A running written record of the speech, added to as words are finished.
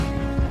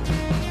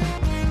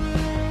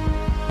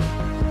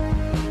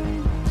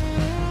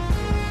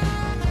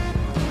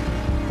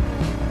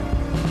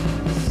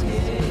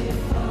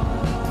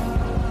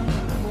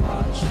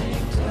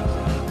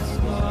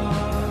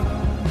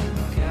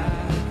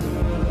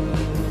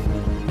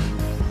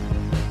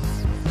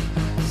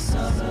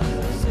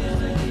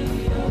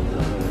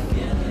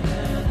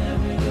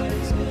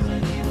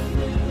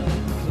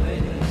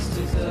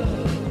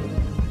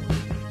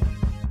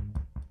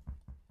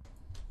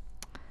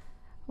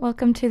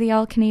welcome to the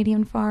All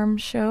Canadian Farm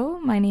Show.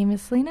 My name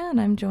is Selena,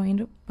 and I'm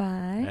joined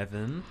by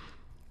Evan.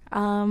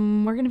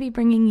 We're going to be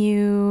bringing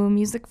you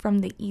music from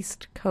the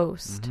East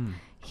Coast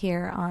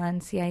here on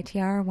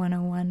CITR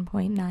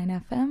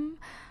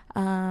 101.9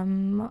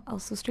 FM.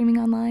 Also streaming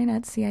online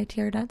at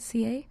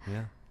citr.ca.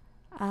 Yeah.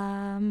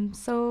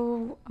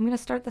 So I'm going to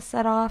start the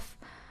set off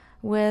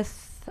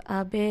with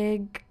a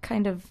big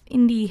kind of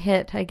indie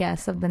hit, I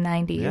guess, of the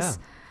 90s.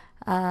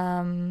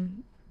 Yeah.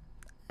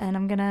 And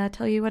I'm going to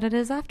tell you what it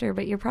is after,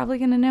 but you're probably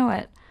going to know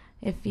it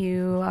if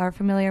you are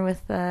familiar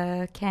with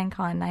the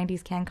CanCon,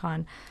 90s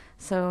CanCon.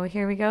 So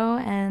here we go,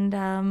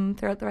 and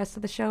throughout the rest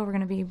of the show, we're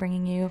going to be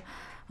bringing you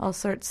all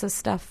sorts of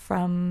stuff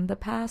from the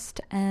past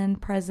and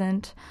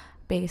present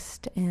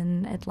based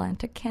in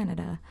Atlantic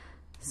Canada.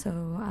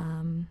 So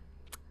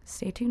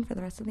stay tuned for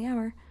the rest of the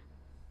hour.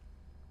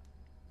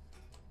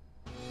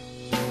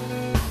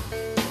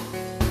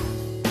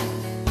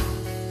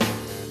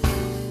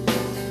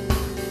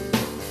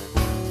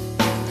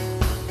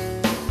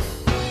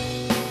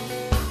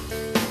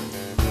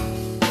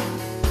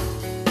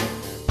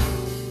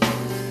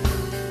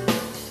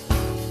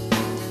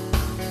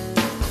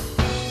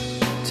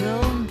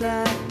 Don't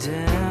back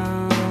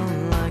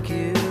down like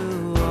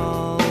you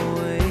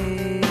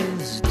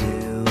always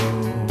do.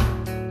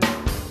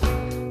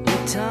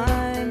 The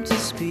time to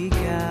speak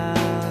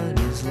out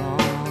is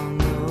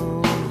long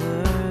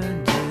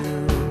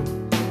overdue.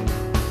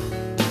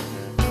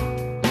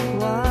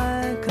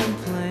 Why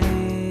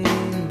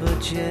complain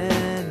but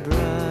yet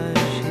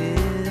brush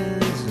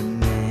his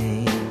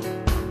mane?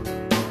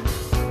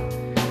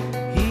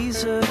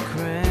 He's a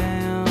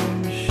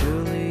cram,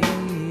 surely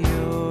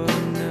you're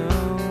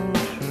no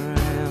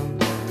tram,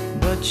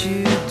 but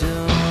you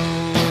don't.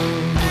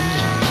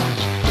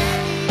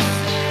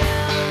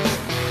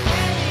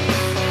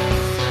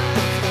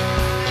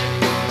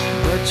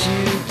 But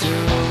you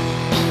don't.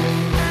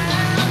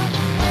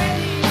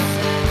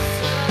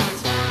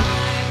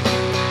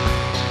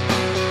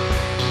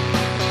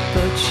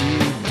 But you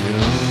don't.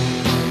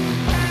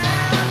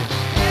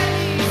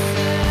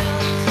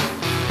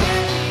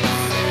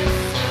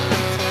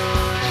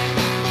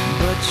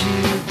 But you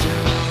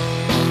don't.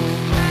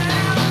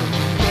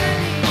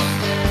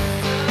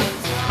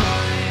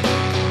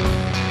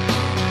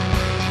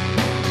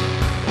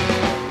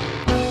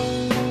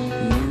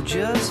 You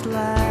just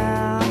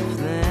laugh,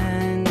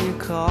 then you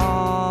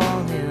call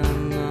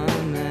him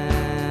a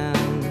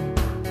man.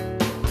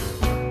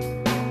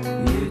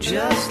 You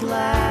just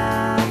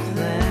laugh,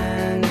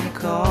 then you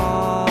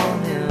call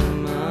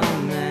him a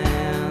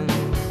man.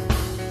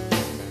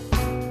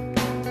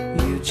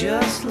 You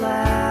just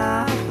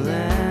laugh,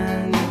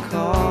 then you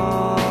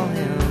call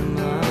him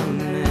a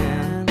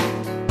man.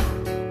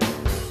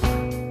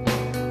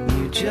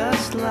 You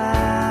just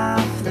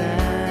laugh,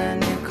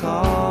 then you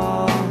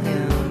call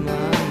him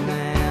a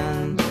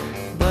man.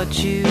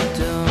 But you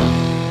don't.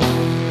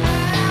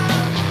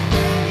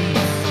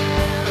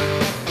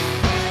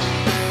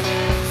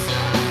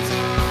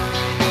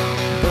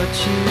 But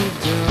you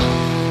don't.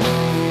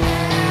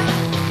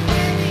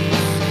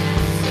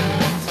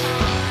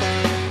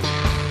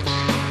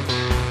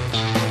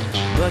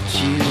 But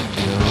you don't.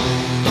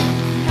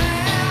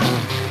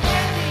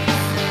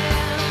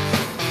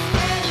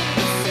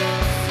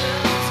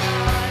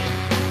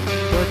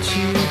 But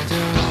you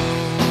don't.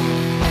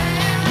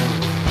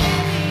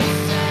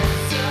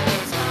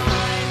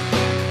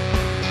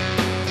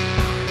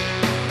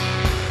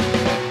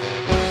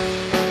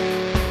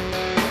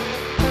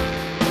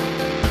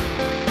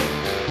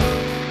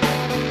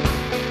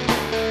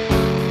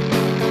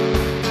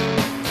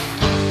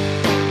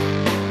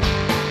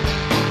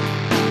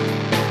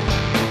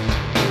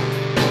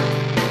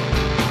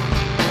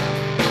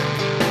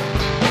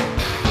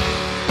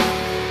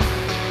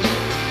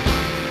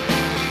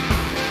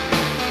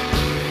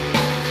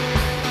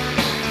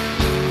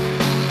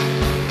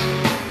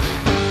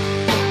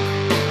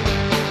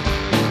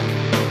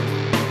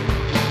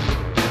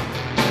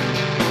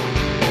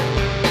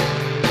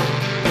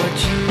 But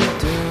you don't.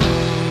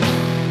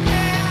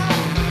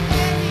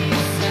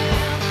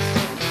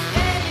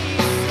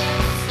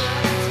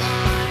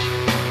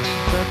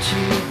 But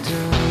you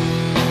don't.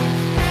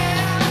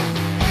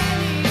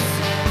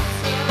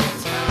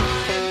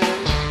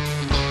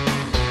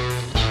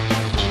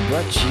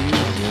 But you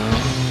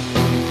don't.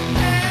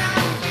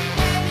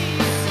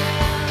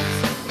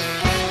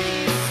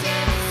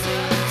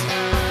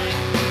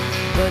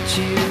 But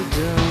you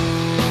don't.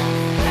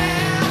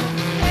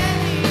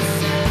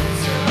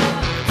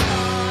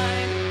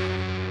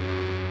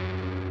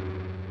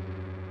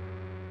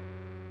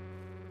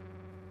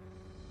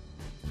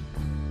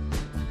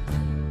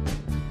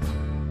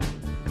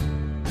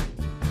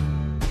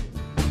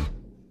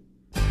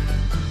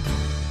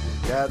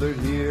 Gathered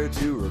here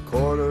to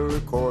record a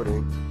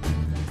recording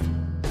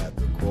at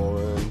the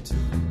quarantine.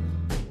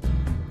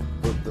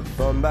 Put the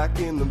fun back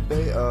in the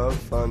Bay of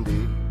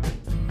Fundy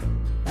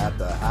at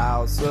the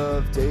house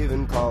of Dave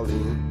and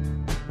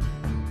Colleen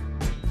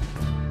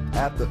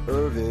at the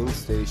Irving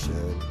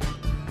station.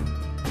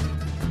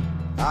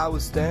 I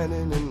was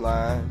standing in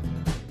line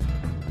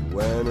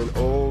Then an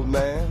old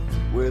man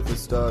with a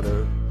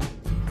stutter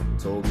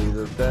told me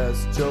the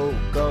best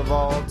joke of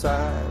all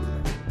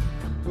time.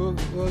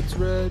 What's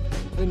red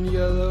and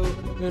yellow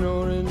and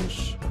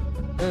orange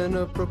and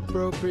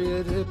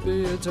appropriate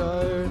hippie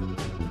attire?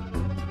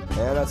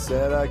 And I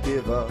said I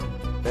give up,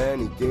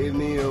 and he gave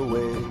me a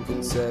wink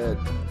and said,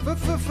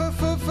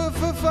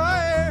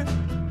 fire!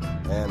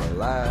 And I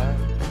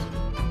laughed.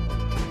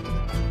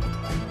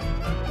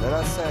 Then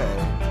I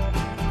sang,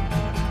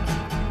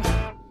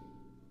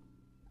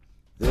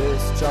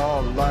 this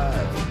charmed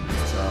life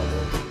is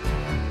charming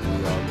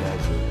beyond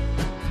measure.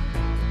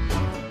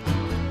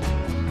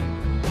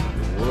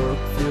 Work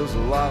feels a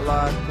lot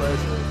like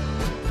pleasure,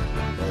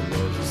 and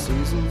there's a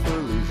season for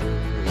leisure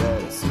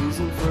and a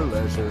season for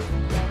leisure.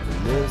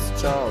 In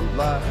this charmed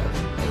life,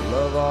 I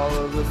love all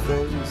of the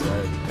things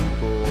that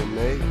people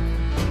make.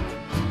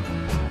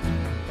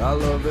 I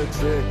love the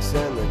tricks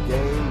and the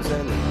games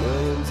and the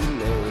millions of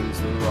names,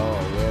 the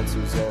wrong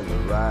answers and the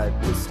right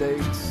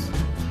mistakes.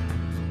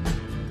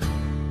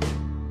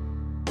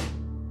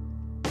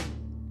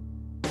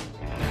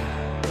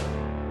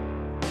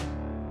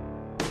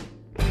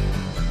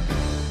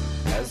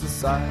 As the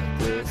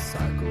cyclists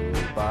cycle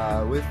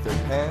by with their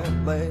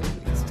pant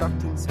legs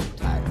tucked in so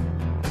tight,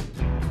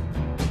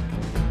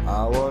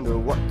 I wonder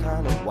what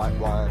kind of white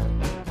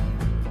wine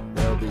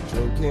they'll be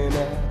drinking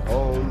at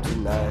home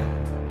tonight.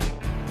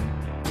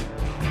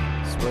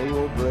 Spring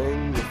will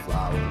bring the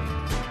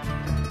flowers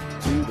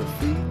to the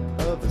feet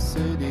of the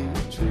city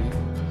trees,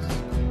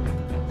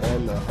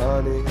 and the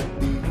honey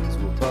bees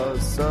will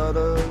buzz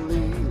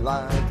subtly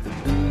like the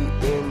bee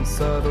in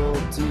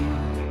subtlety.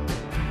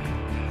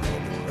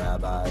 And the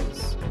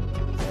rabbis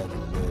and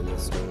the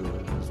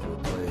ministers will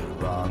play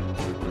rock,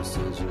 paper,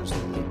 scissors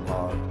in the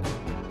park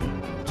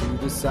to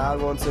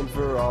decide once and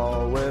for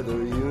all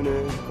whether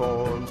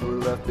unicorns were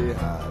left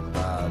behind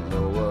by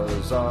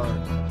Noah's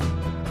Ark.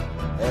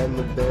 And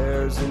the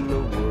bears in the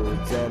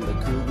woods, and the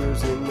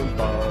cougars in the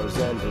bars,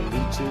 and the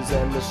leeches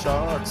and the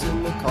sharks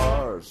in the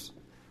cars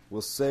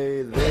will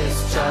say,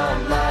 this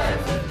charmed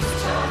life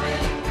is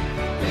charming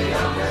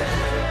beyond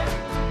measure.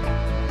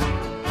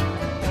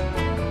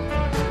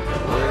 The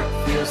work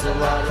feels a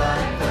lot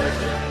like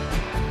pleasure,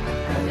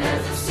 and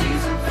there's a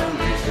season for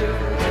leisure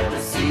and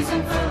a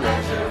season for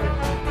leisure.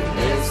 In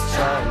this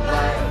charmed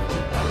life,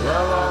 I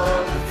love all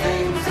of the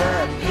things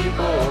that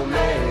people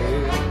make.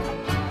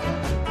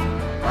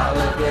 I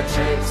love the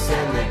tricks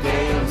and the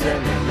games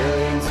and the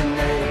millions of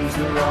names,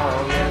 the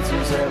wrong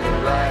answers and the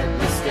right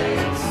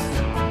mistakes.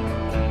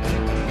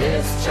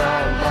 This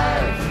charmed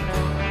life.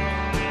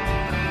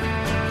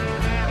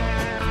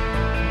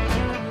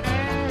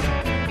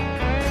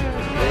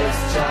 This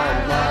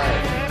charmed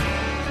life.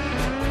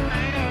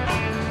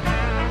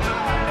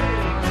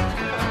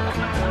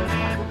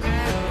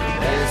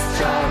 This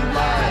charmed life.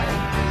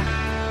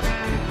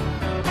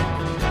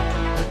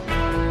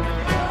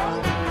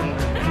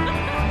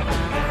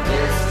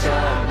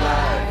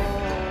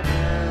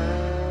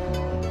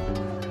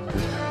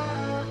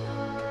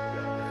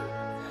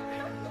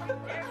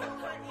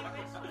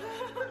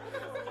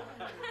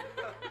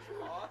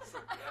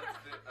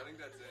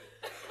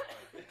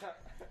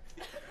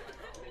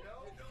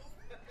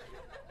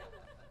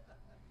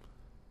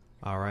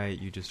 All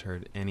right, you just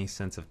heard Any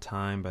Sense of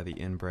Time by the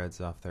Inbreds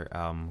off their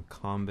album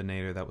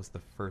Combinator. That was the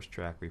first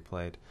track we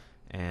played.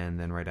 And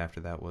then right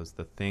after that was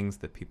The Things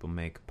That People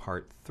Make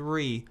Part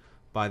 3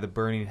 by the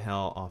Burning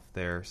Hell off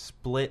their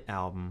split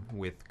album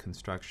with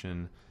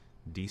Construction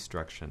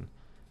Destruction.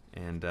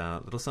 And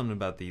a little something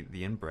about the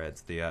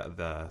Inbreds,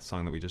 the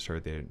song that we just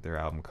heard, their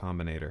album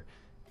Combinator.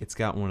 It's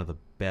got one of the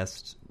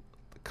best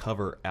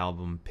cover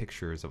album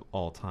pictures of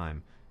all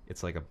time.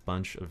 It's like a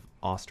bunch of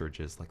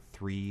ostriches, like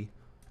 3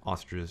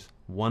 ostriches,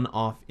 one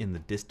off in the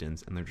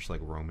distance, and they're just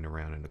like roaming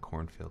around in a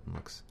cornfield, and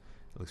it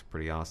looks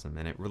pretty awesome.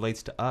 And it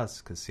relates to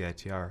us because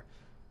CITR,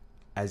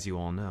 as you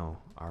all know,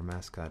 our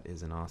mascot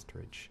is an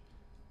ostrich,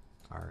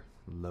 our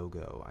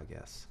logo, I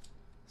guess.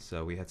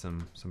 So we had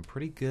some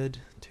pretty good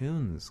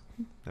tunes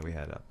that we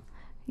had up.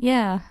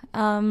 Yeah,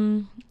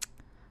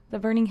 the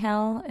Burning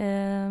Hell,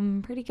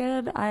 pretty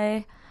good.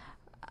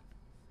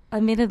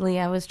 Admittedly,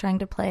 I was trying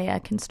to play a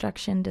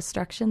Construction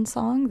Destruction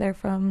song. They're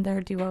from their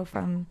duo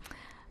from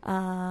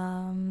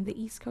the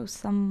East Coast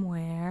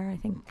somewhere, I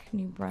think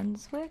New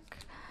Brunswick.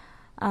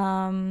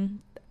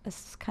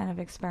 This kind of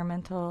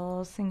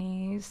experimental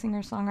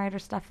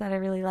singer-songwriter stuff that I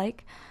really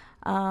like.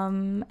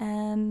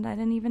 And I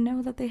didn't even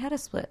know that they had a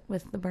split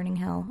with the Burning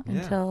Hell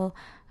until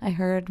I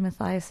heard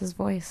Matthias's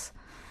voice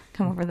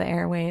come over the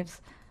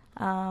airwaves.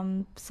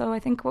 So I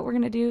think what we're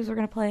going to do is we're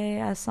going to play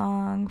a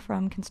song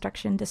from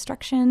Construction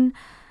Destruction,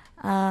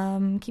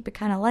 keep it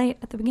kind of light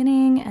at the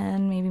beginning,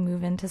 and maybe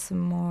move into some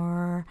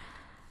more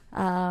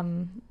I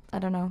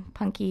don't know,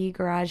 punky,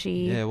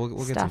 garagey. Yeah, we'll get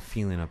some stuff.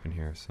 feeling up in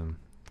here, some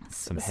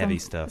heavy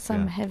stuff.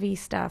 Some heavy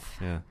stuff.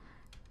 Yeah.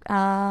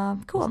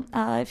 Cool.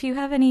 If you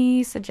have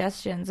any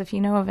suggestions, if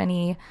you know of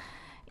any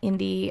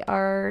indie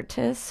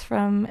artists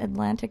from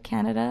Atlantic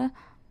Canada,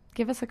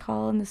 give us a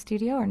call in the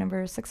studio. Our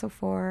number is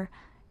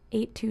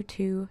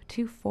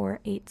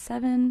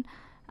 604-822-2487.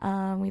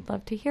 We'd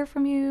love to hear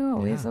from you.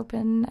 Always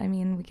open. I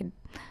mean, we could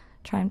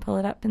try and pull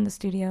it up in the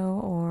studio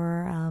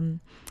or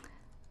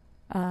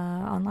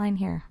online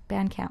here.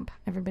 Bandcamp.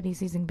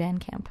 Everybody's using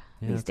Bandcamp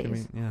these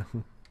days.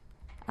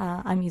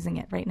 I'm using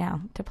it right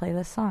now to play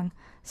this song.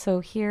 So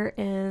here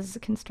is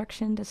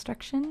Construction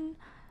Destruction.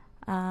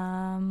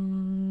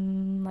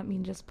 Let me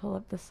just pull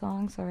up the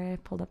song. Sorry, I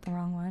pulled up the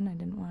wrong one. I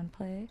didn't want to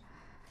play.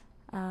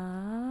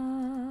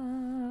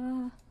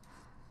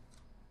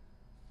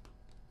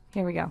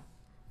 Here we go.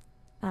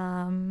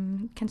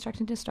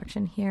 Construction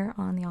Destruction here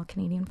on the All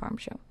Canadian Farm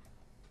Show.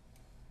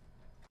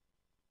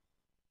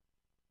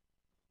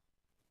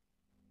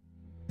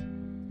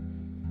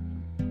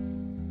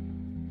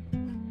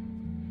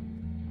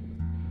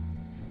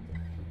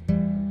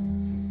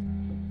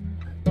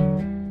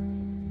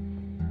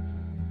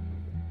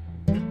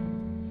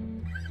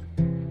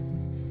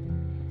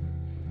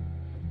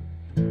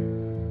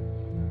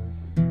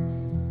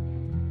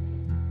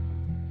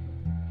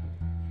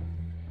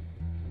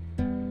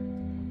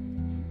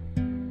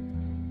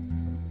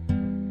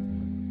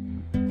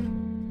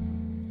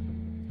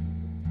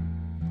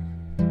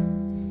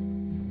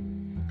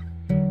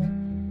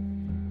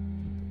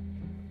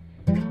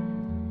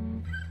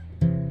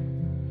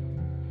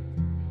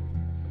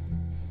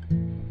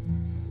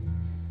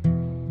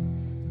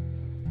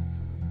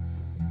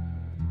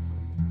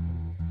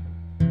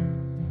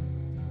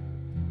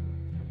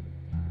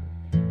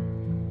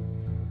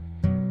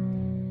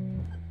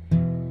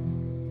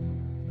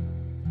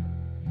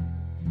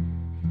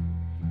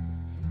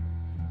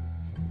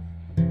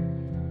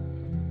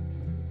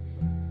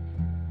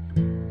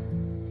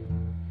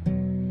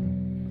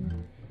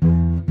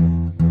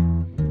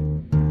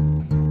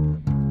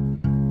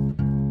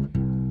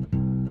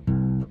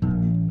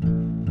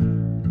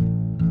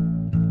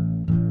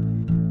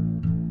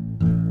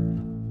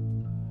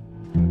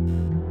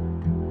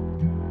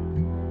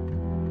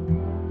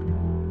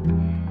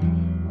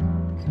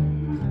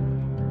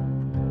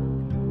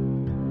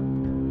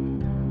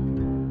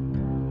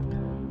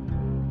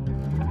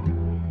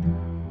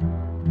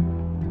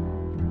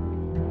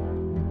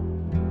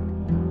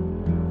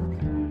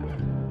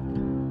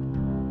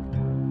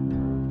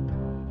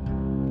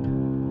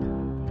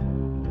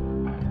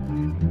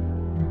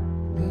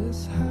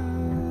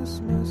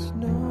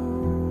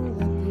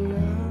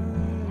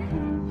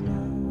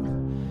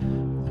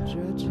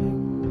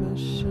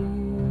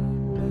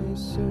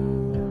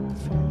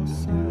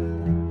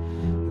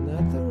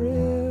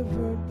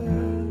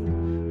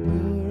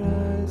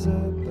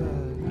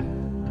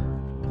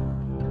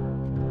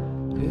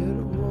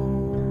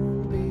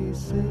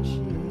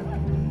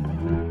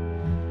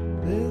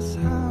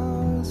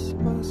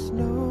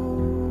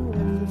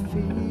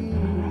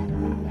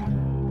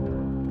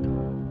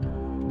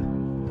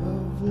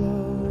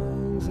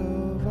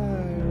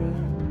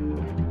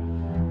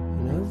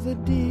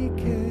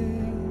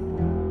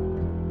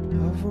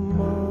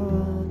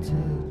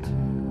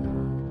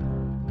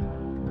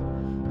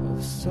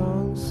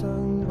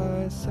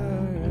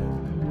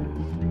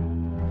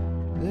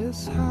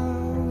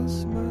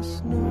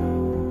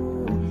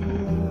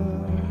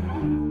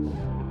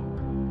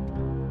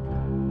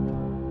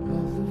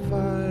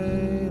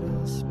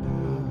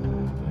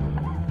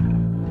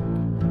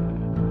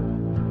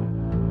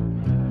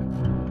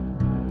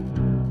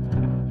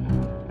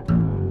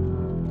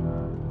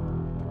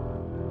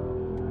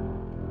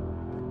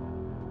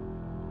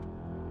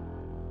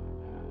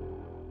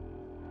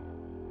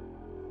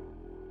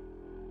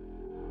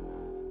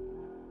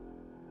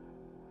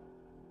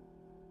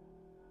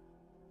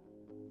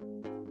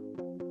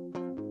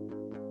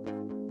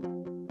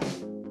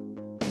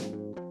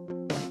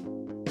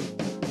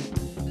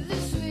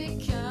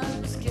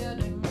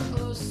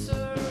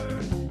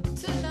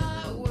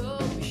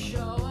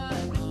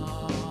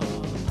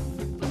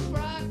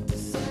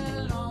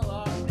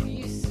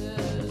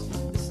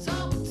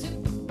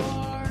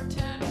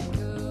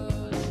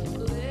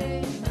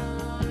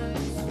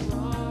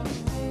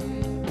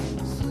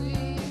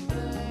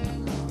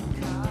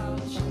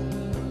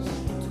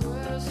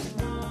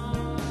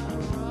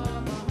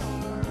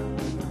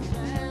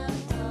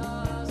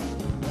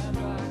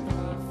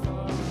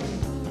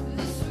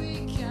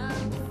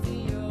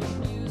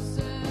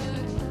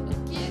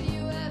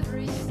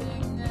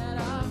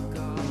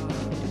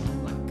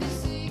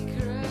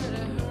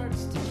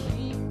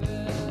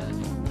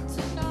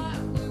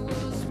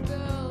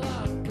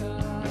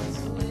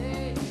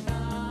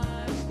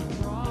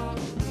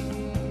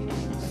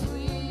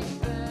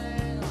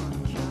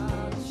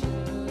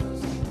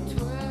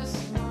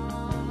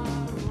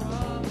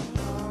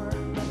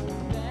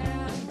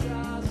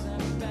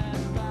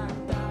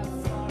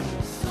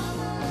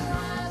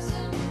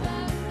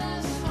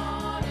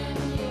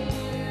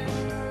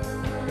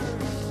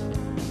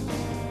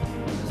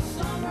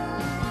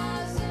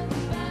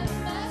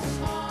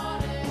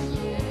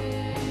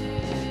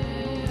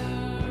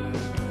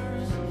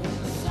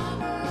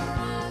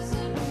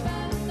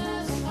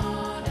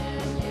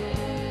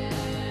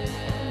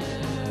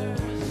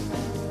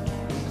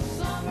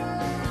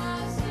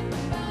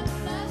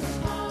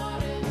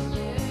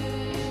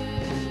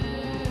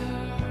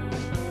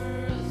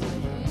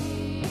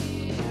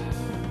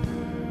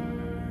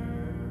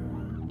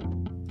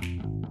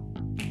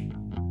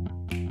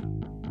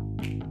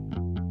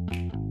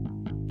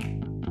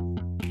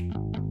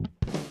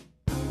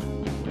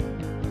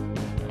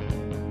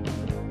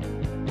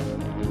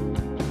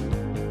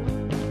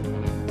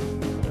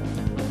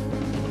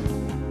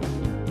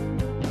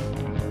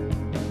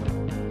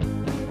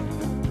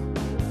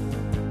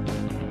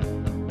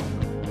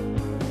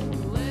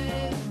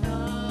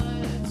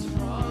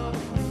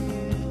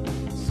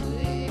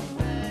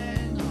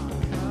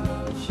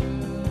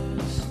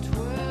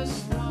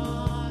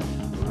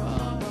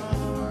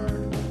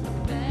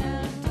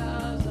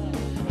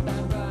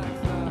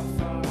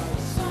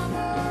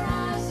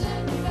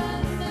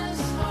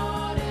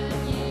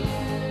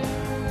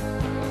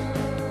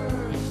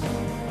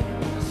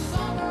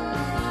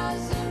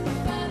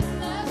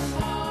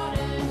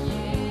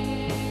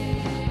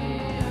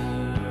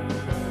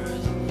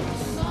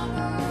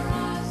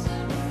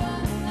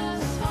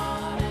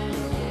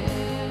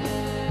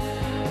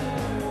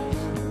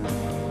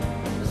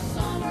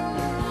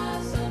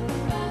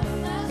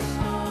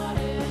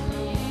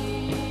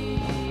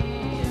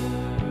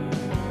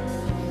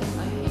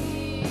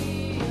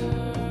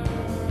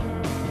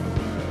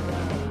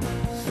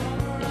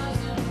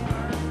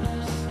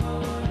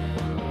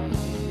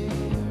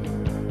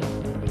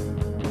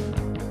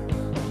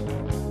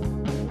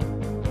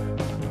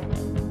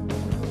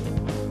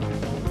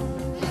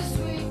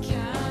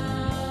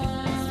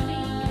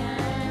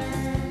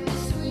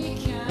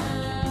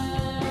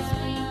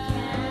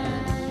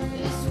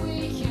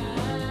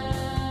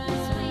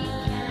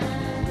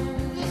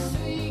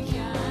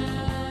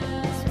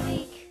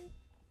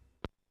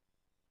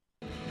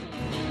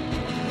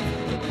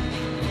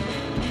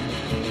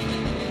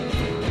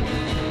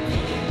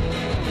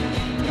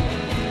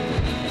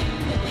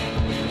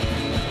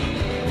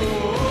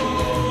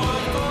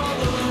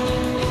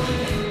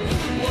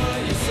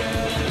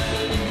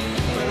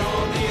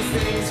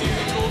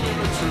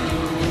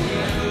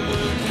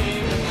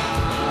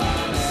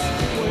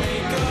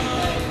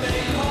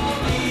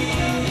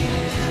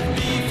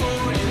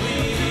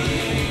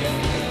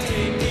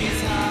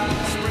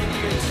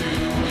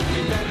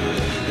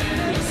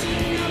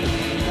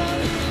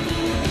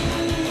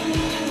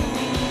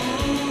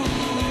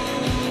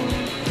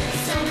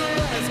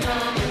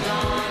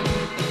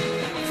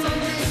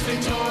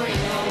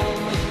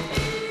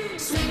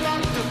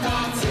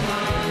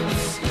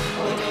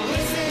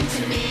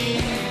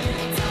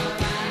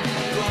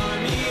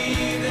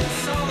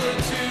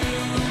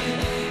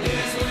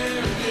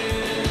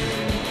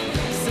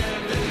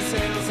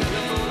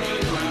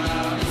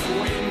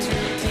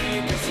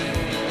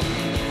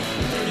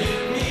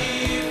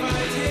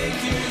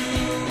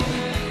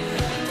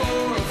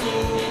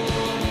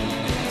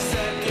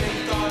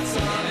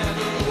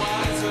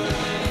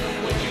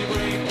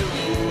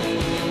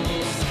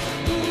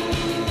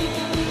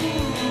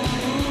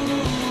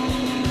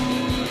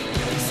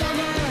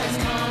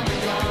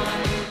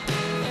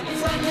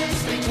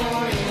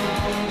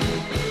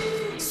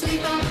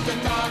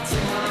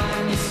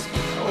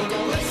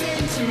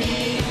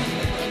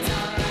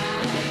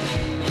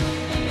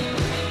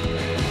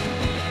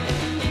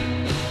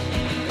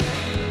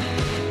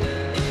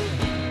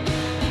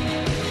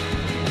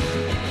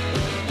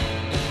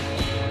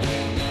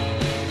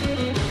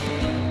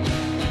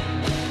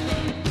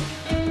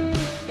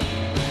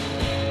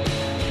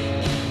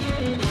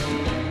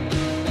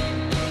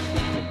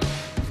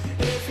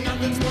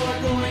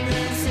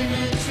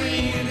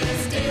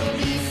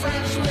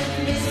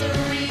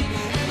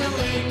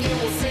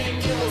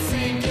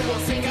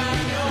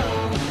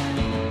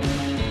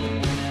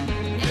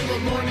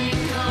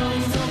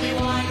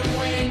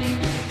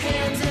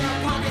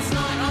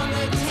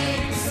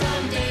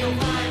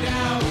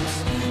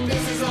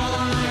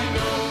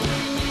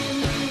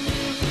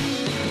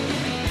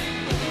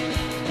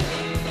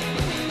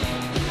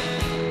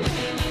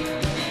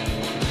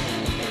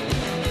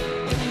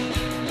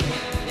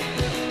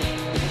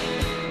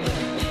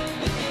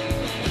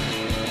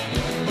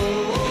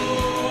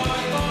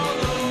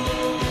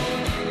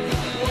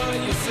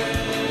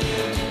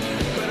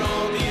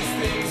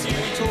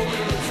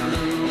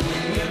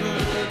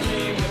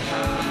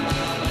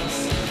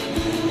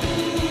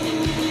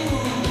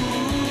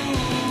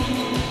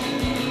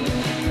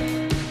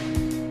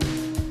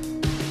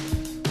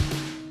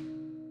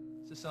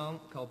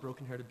 called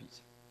Broken Hearted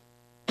Beat.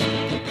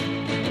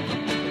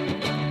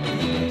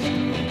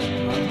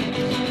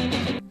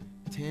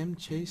 Tim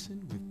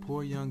Chasin with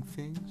Poor Young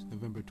Things,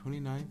 November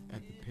 29th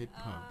at the Pit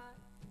Pub.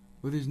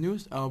 With his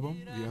newest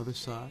album, The Other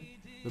Side,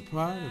 the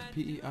pride of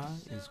PEI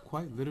is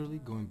quite literally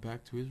going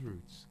back to his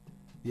roots.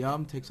 The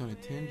album takes on a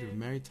tinge of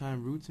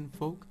maritime roots and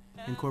folk,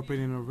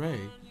 incorporating an array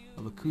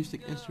of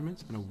acoustic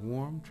instruments and a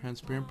warm,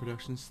 transparent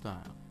production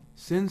style.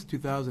 Since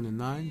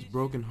 2009's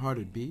Broken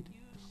Hearted Beat,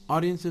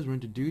 audiences were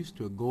introduced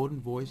to a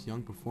golden-voiced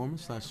young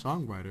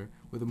performer/songwriter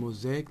with a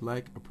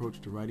mosaic-like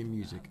approach to writing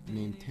music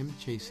named Tim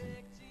Chasin,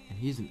 and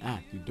he's an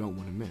act you don't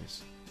want to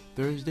miss.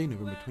 Thursday,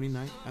 November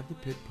 29th at the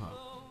Pit Pub.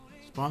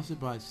 Sponsored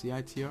by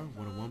CITR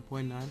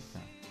 101.9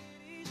 FM.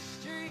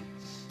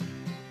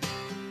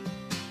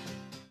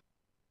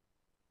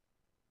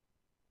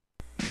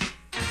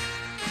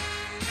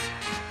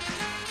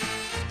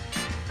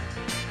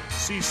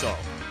 Sea salt,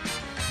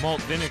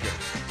 malt vinegar,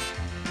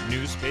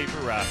 newspaper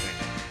wrapping,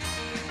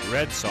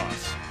 red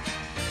sauce,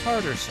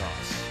 tartar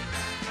sauce,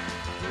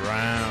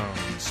 brown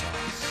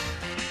sauce.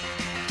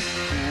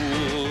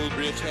 Cool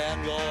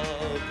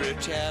Britannia,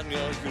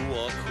 Britannia, you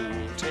are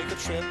cool. Take a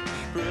trip,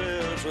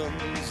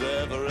 Britain's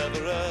ever,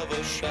 ever,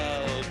 ever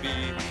shall be.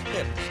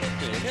 Hip,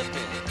 hippie,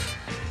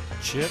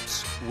 hippie.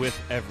 Chips with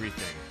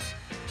everything.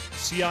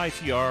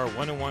 CITR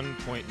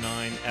 101.9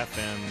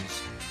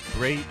 FM's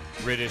Great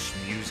British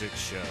Music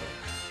Show.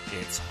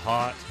 It's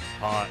hot,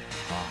 hot,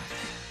 hot.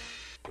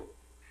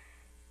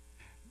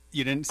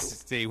 You didn't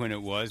say when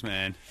it was,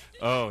 man.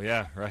 Oh,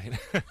 yeah, right.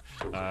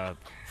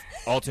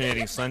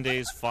 Alternating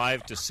Sundays,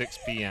 5 to 6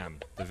 p.m.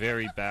 The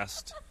very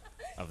best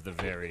of the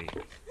very,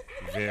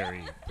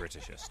 very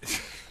Britishest.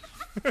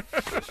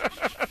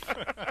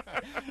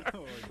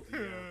 Oh,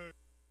 dear.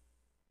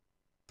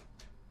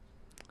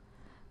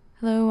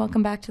 Hello,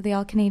 welcome back to the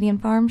All Canadian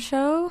Farm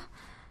Show.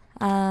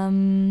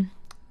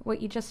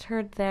 What you just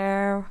heard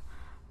there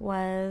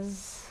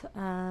was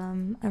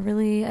a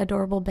really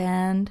adorable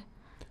band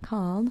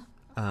called...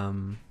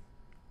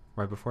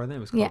 Right before that, it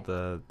was called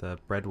the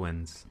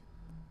Breadwinds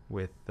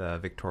with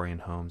Victorian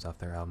Homes off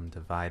their album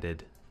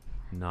Divided,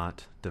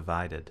 Not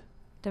Divided.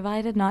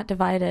 Divided, Not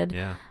Divided.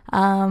 Yeah.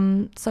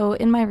 So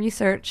in my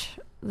research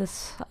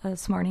this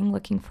morning,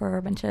 looking for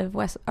a bunch of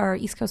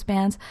East Coast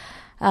bands,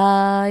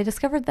 I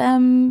discovered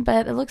them,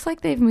 but it looks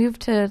like they've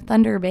moved to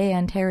Thunder Bay,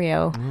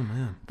 Ontario. Oh,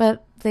 man.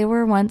 But they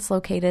were once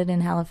located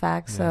in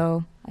Halifax,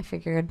 so I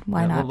figured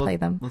why not play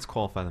them. Let's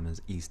qualify them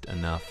as East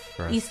enough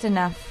for us. East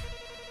enough.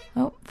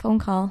 Oh, phone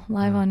call,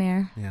 live on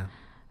air. Yeah.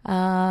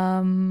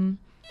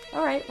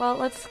 All right, well,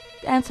 let's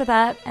answer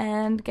that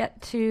and get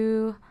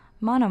to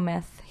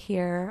Monomyth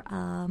here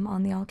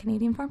on the All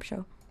Canadian Farm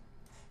Show.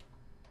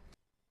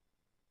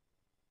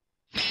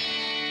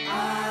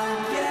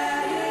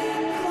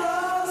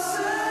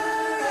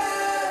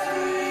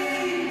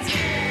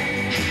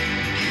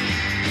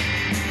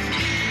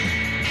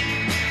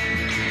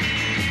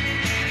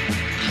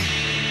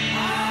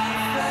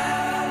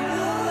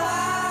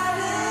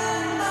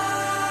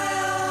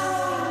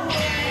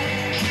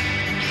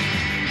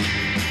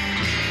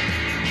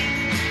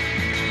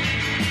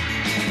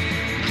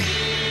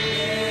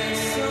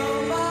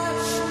 So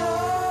much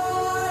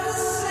more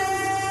to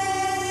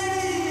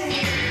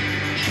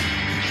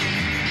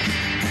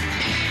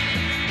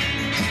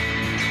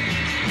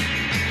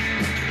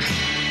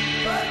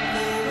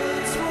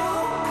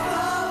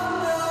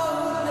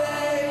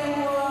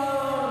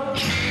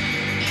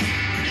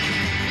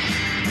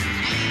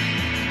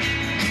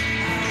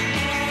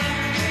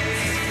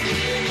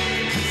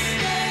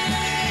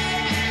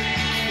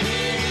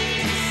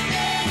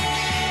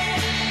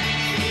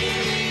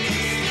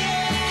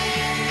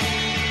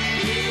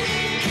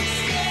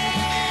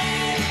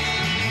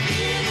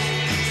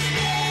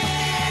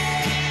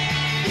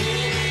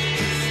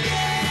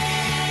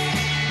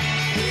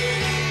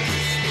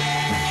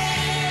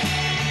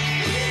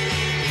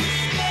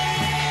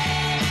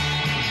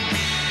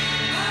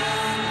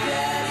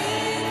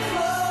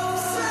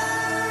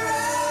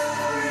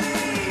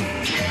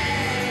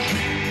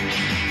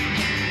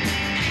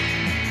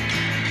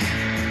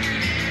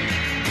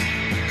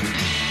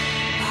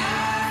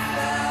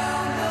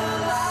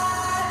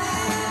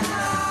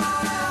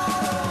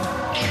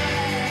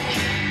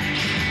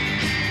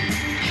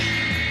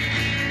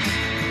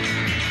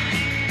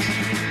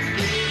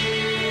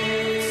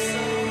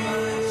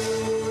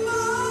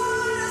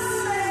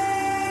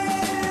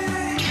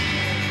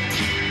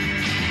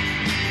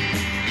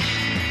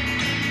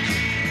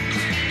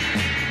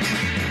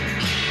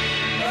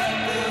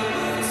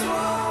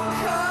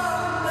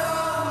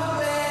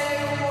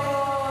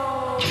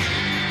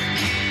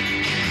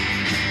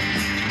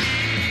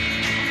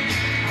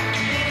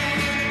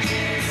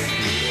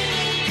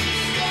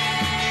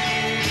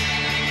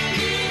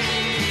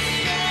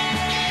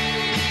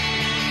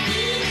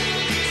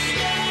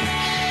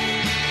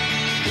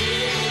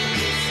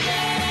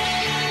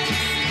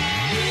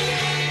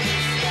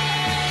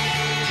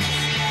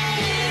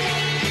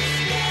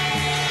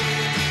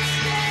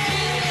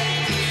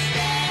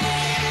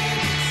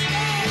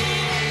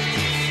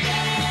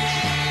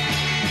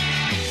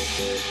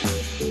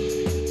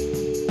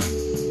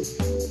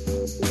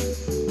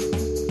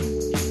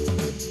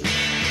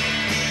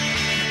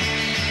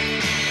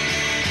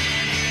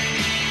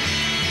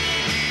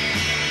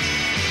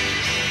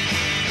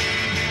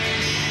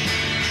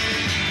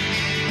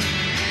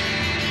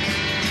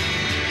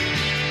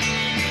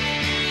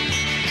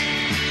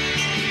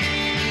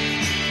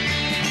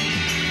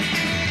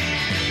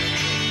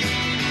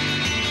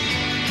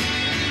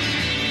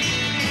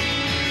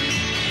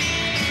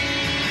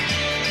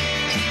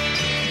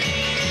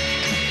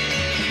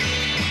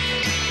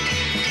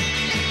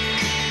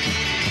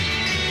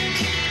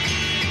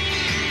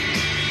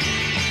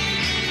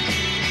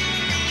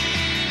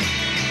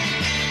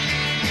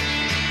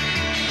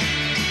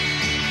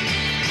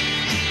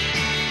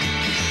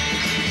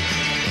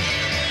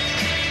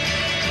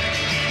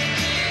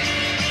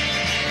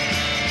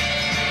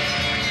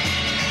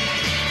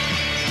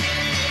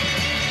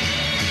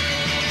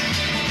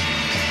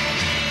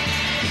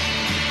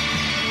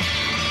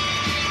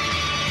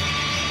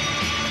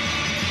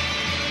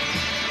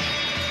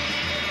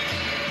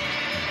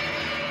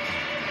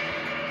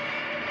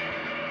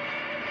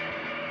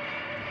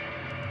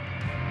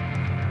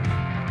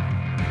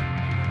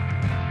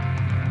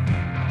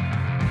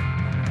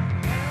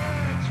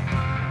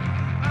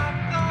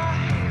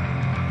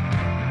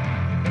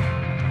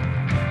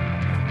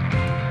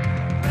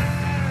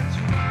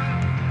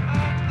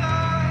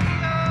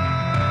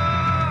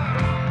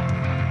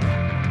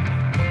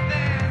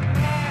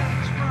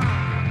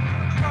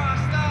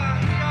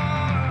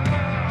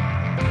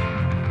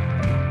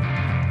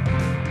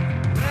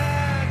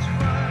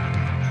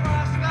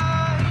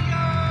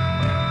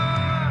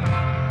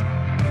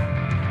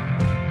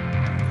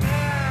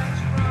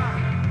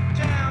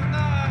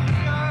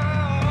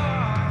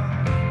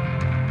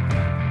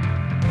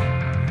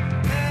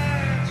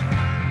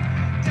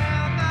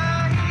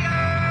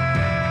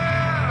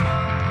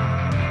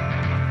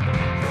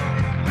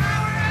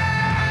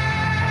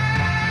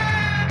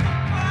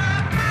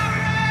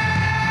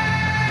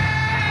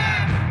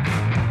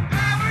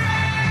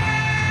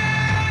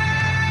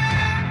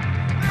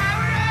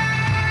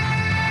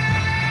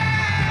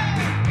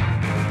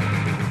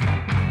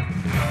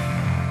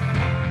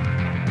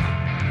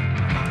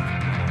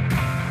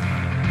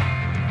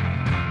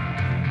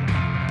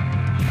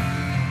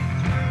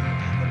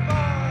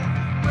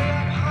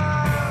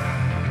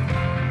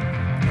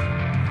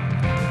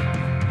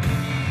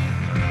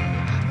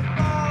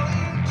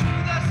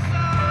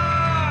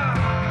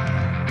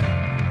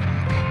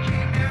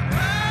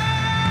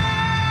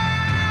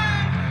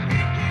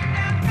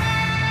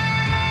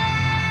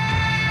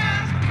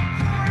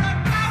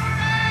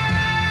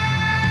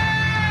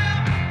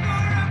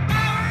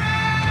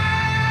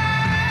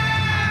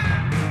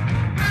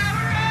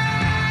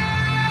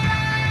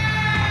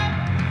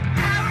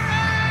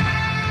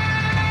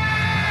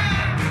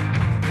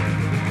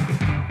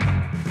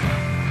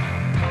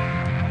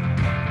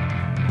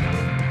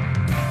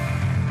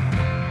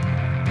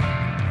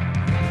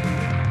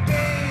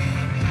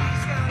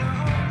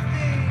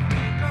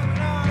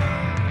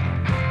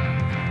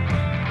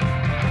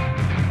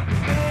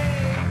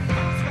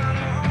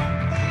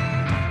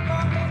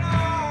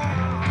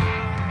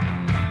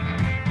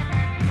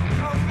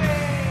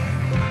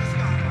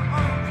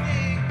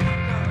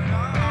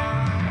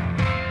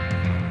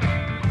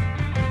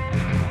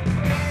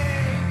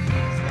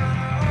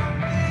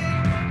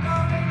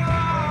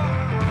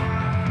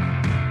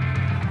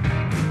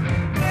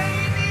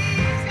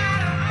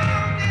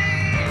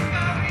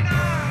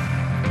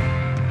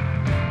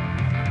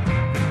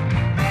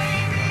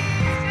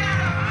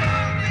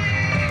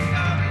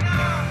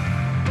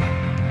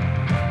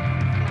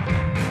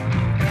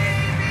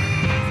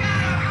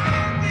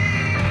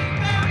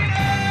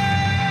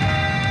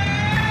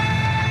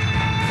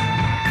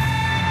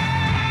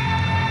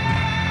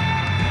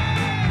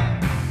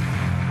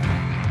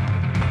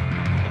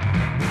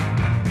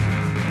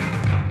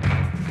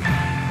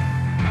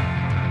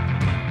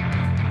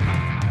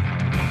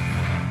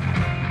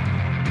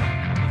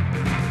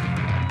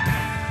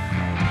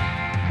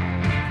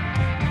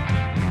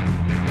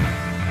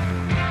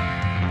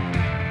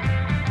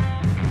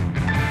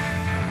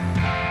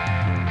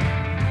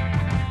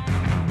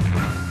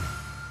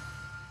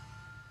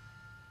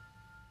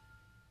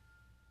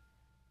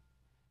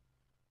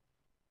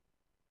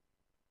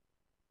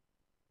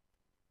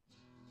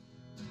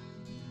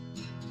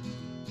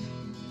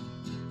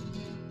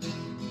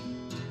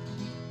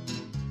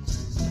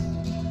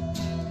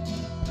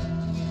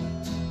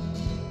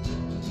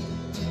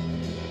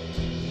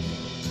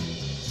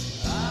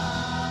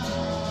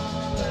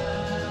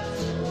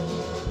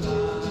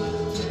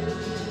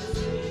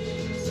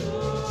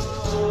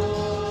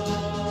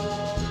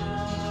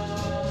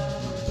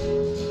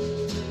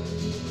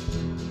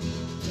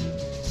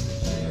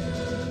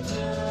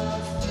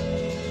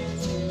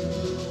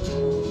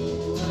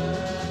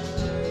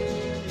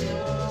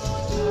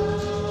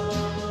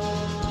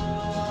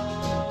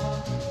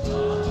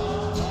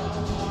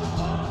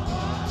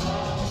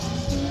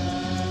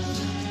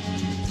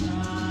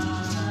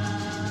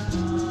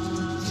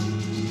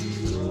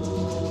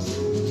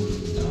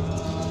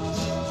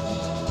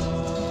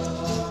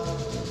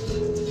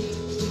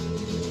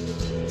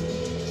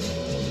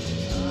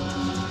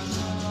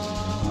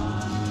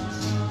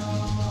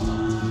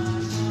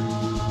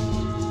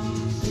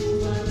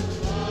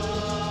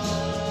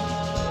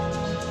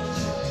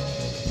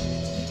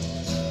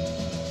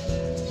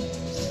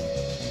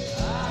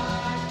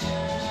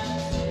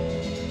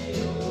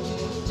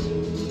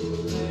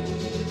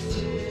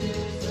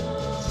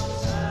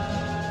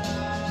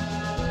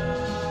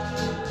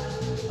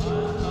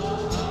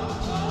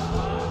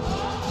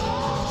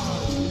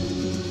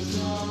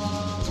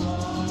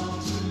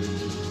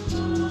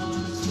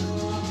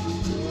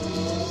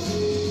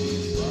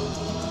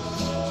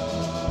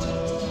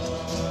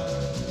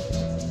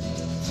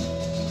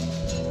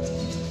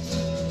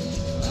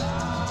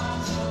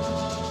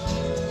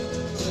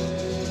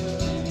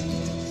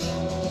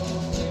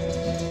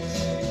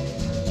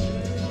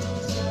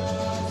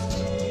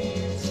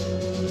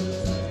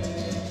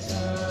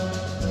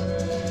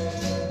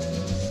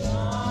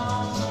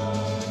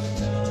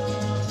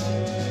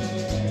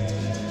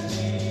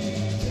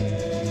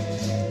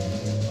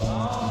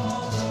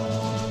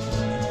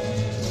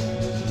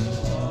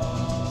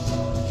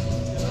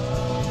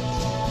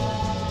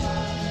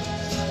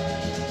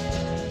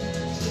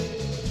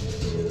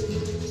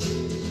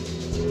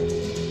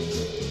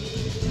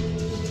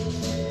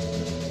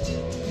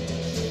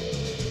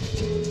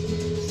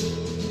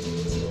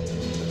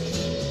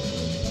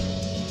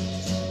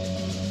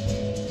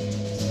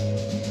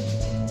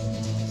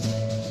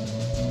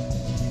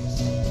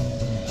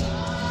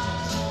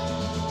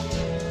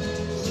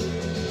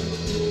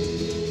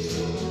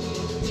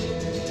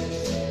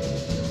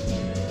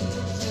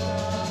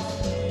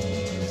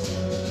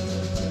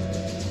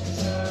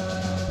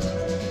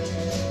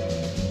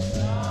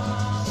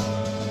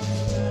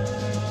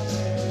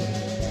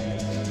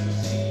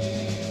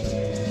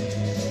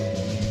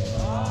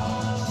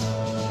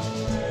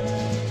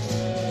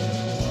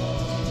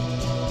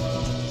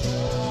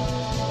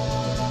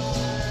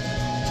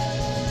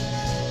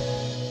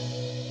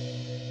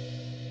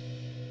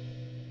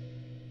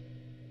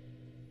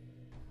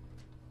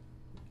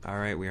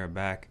right, we are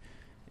back.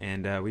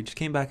 And we just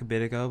came back a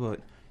bit ago, but,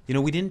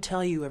 we didn't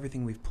tell you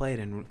everything we've played,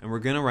 and we're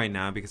going to right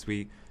now because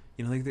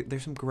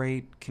there's some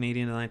great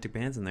Canadian Atlantic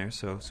bands in there,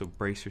 so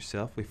brace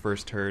yourself. We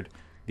first heard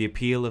The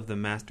Appeal of the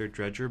Master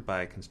Dredger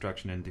by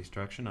Construction and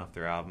Destruction off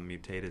their album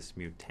Mutatis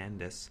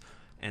Mutandis,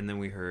 and then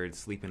we heard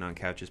Sleeping on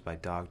Couches by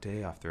Dog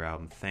Day off their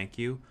album Thank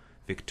You,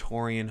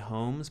 Victorian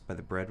Homes by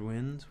the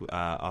Breadwinds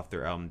off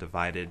their album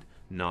Divided,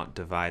 Not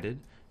Divided,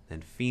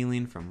 then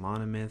Feeling from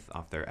Monomyth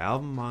off their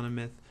album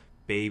Monomyth,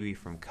 Baby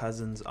from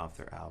Cousins off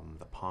their album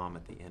The Palm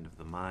at the End of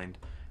the Mind,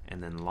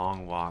 and then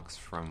Long Walks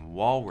from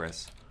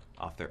Walrus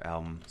off their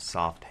album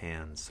Soft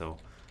Hands. So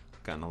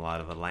gotten a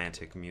lot of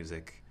Atlantic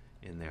music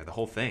in there, the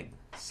whole thing.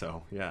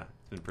 So yeah,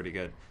 it's been pretty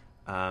good.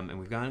 And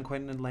we've gotten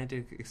quite an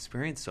Atlantic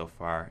experience so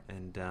far.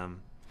 And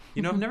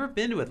I've never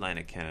been to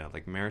Atlantic Canada,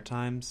 like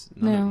Maritimes,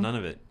 none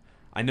of it.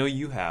 I know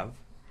you have,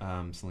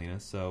 Selena.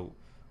 So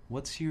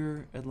what's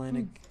your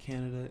Atlantic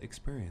Canada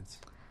experience?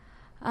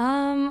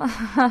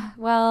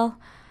 Well,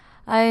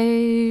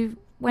 I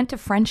went to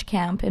French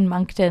camp in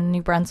Moncton,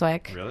 New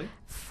Brunswick. Really?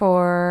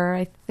 For,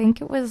 I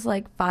think it was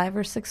like 5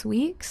 or 6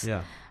 weeks.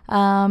 Yeah.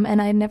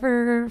 And I'd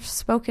never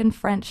spoken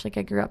French. Like,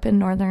 I grew up in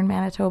northern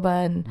Manitoba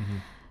and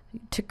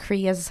took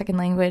Cree as a second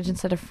language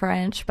instead of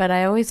French, but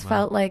I always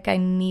felt like I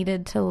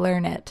needed to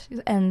learn it.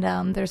 And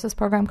there's this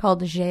program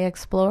called J'ai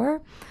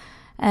Explore,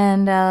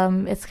 and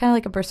it's kind of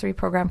like a bursary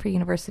program for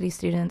university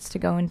students to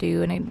go and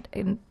do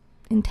an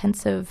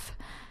intensive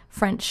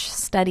French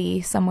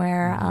study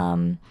somewhere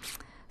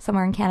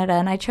in Canada.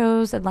 And I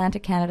chose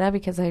Atlantic Canada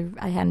because I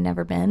had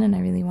never been and I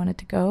really wanted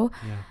to go.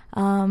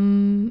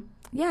 And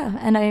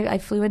I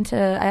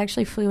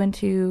actually flew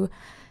into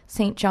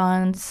St.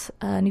 John's,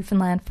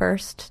 Newfoundland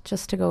first,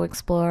 just to go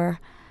explore,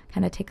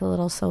 kind of take a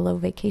little solo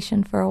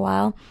vacation for a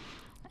while,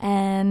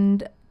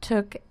 and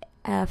took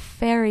a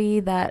ferry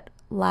that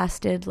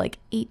lasted like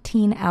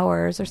 18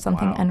 hours or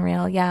something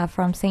unreal. Yeah,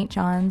 from St.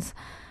 John's,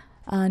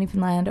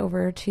 Newfoundland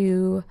over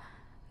to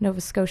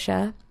Nova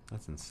Scotia.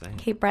 That's insane.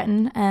 Cape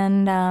Breton.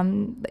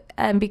 And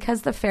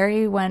because the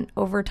ferry went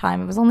over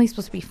time, it was only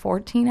supposed to be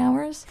 14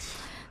 hours.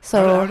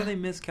 So how do they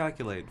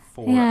miscalculate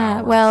 4 hours?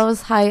 Yeah, well, it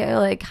was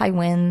high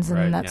winds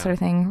and that sort of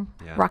thing,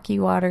 rocky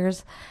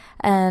waters.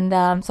 And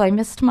so I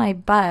missed my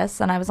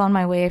bus, and I was on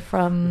my way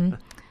from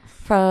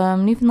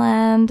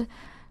Newfoundland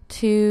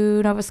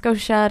to Nova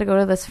Scotia to go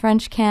to this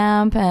French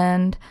camp,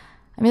 and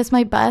I missed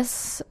my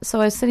bus. So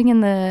I was sitting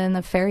in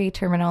the ferry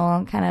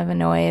terminal, kind of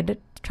annoyed,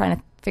 trying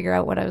to figure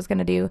out what I was going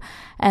to do.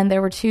 And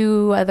there were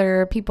 2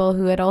 other people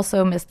who had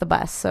also missed the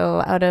bus.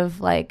 So out of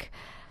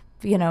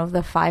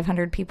the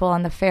 500 people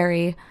on the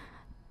ferry,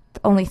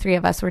 only 3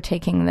 of us were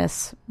taking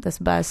this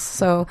bus.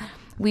 So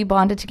we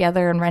bonded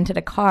together and rented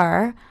a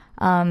car.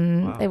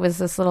 It was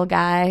this little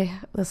guy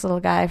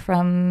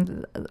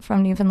from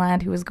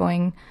Newfoundland who was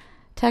going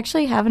to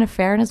actually have an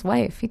affair on his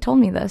wife. He told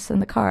me this in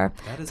the car.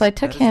 So I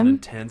took him. An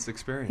intense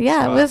experience.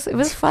 Yeah, it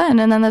was fun.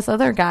 And then this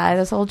other guy,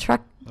 this old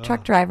truck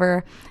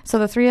driver. So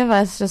the 3 of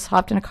us just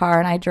hopped in a car,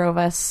 and I drove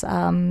us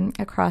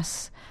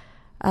across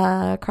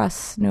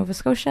Nova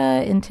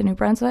Scotia into New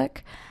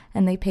Brunswick,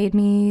 and they paid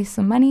me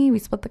some money. We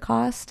split the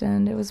cost,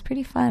 and it was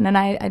pretty fun. And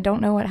I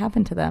don't know what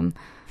happened to them.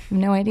 I have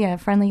no idea.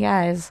 Friendly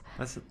guys.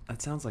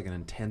 That sounds like an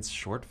intense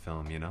short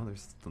film,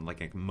 There's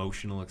like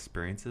emotional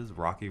experiences,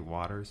 rocky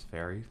waters,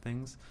 ferry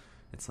things.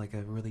 It's like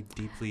a really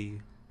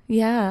deeply...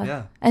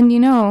 Yeah. And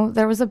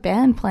there was a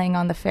band playing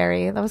on the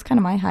ferry. That was kind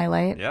of my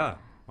highlight. Yeah.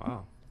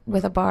 Wow.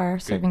 With a bar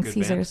serving good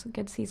Caesars. Band?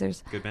 Good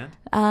Caesars. Good band?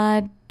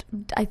 I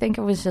think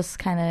it was just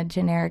kind of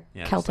generic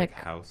Celtic just like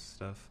house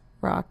stuff.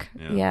 Rock.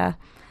 Yeah.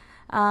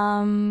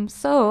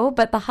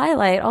 But the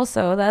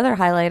other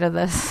highlight of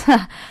this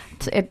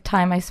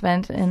time I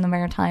spent in the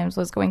Maritimes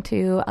was going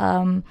to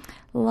a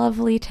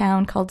lovely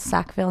town called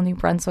Sackville, New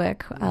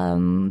Brunswick,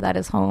 that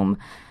is home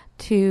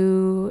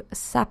to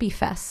Sappy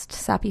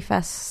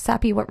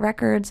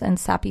Records and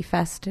Sappy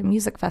Fest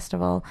Music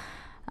Festival,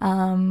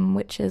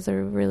 which is a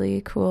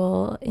really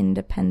cool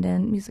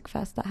independent music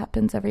fest that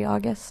happens every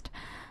August.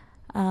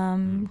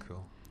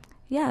 Cool.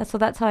 Yeah, so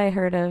that's how I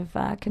heard of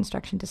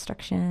Construction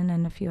Destruction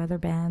and a few other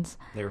bands.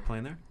 They were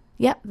playing there?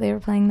 Yep, they were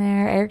playing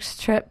there. Eric's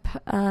Trip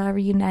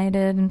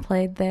reunited and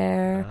played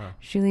there.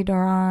 Julie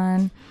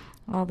Doran,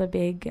 all the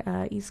big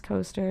East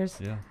Coasters.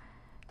 Yeah.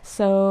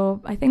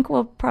 So I think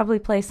we'll probably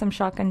play some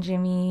Shotgun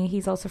Jimmie.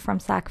 He's also from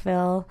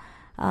Sackville.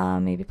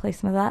 Maybe play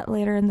some of that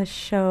later in the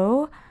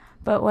show.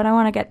 But what I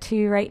want to get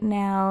to right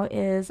now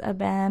is a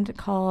band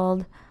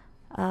called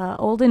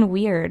Old and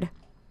Weird.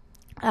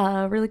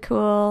 A really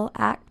cool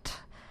act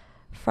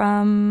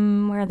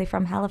from, where are they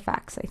from?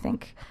 Halifax, I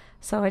think.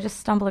 So I just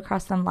stumbled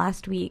across them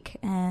last week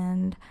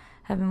and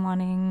have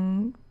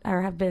been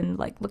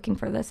looking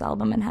for this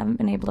album and haven't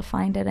been able to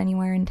find it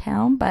anywhere in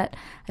town, but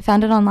I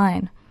found it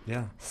online.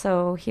 Yeah.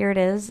 So here it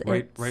is.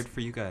 Right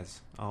for you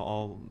guys,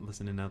 all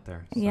listening out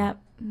there. So.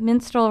 Yep.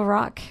 Minstrel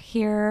rock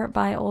here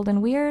by Old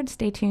and Weird.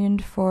 Stay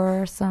tuned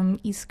for some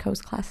East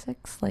Coast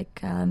classics,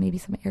 like maybe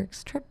some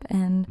Eric's Trip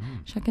and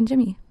Shotgun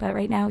Jimmie. But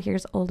right now,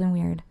 here's Old and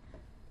Weird.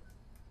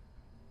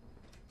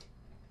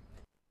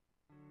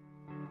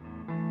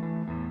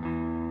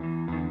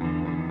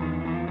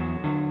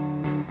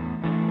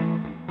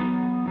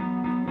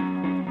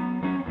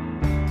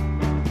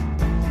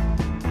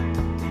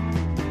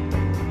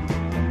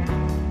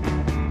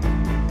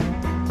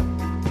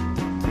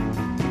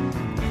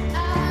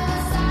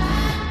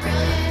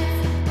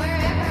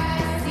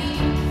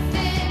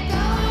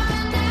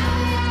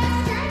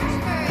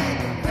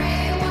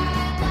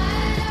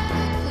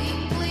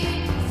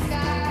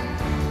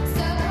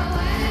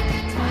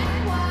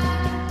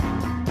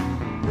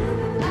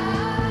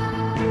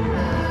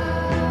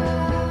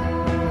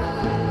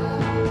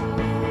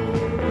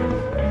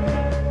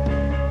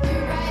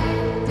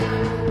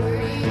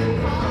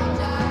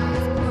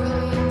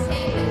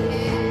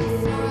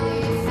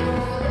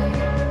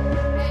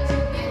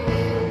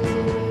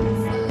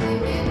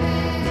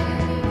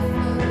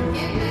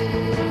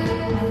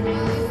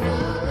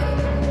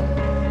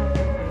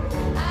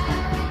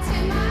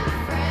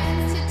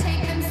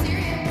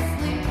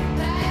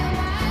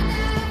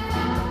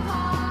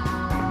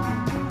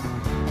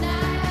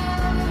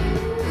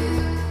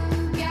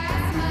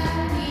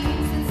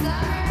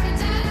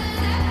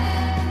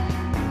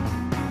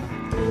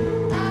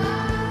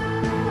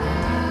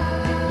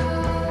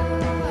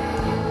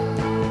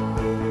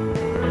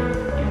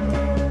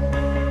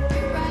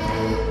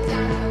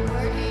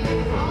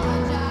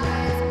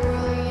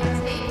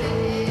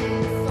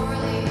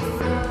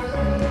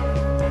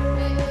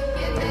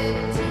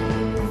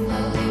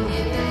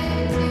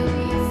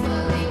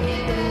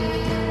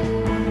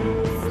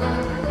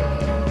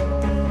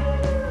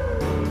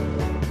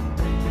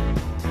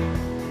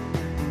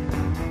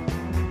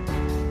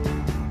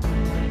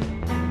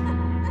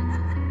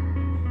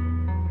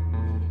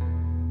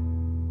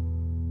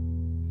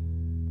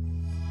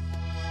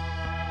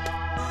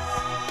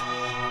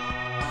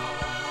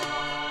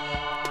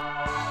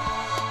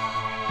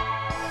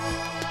 Just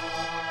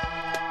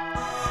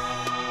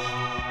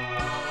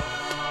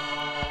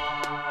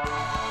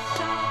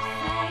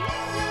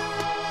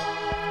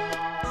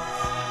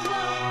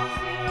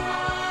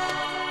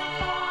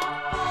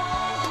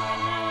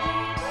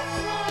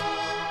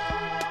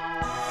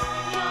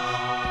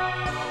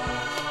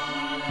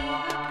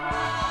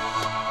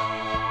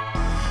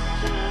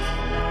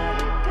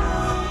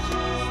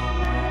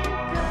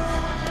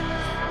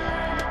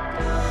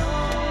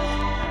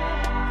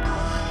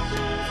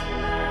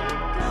let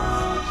it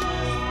go.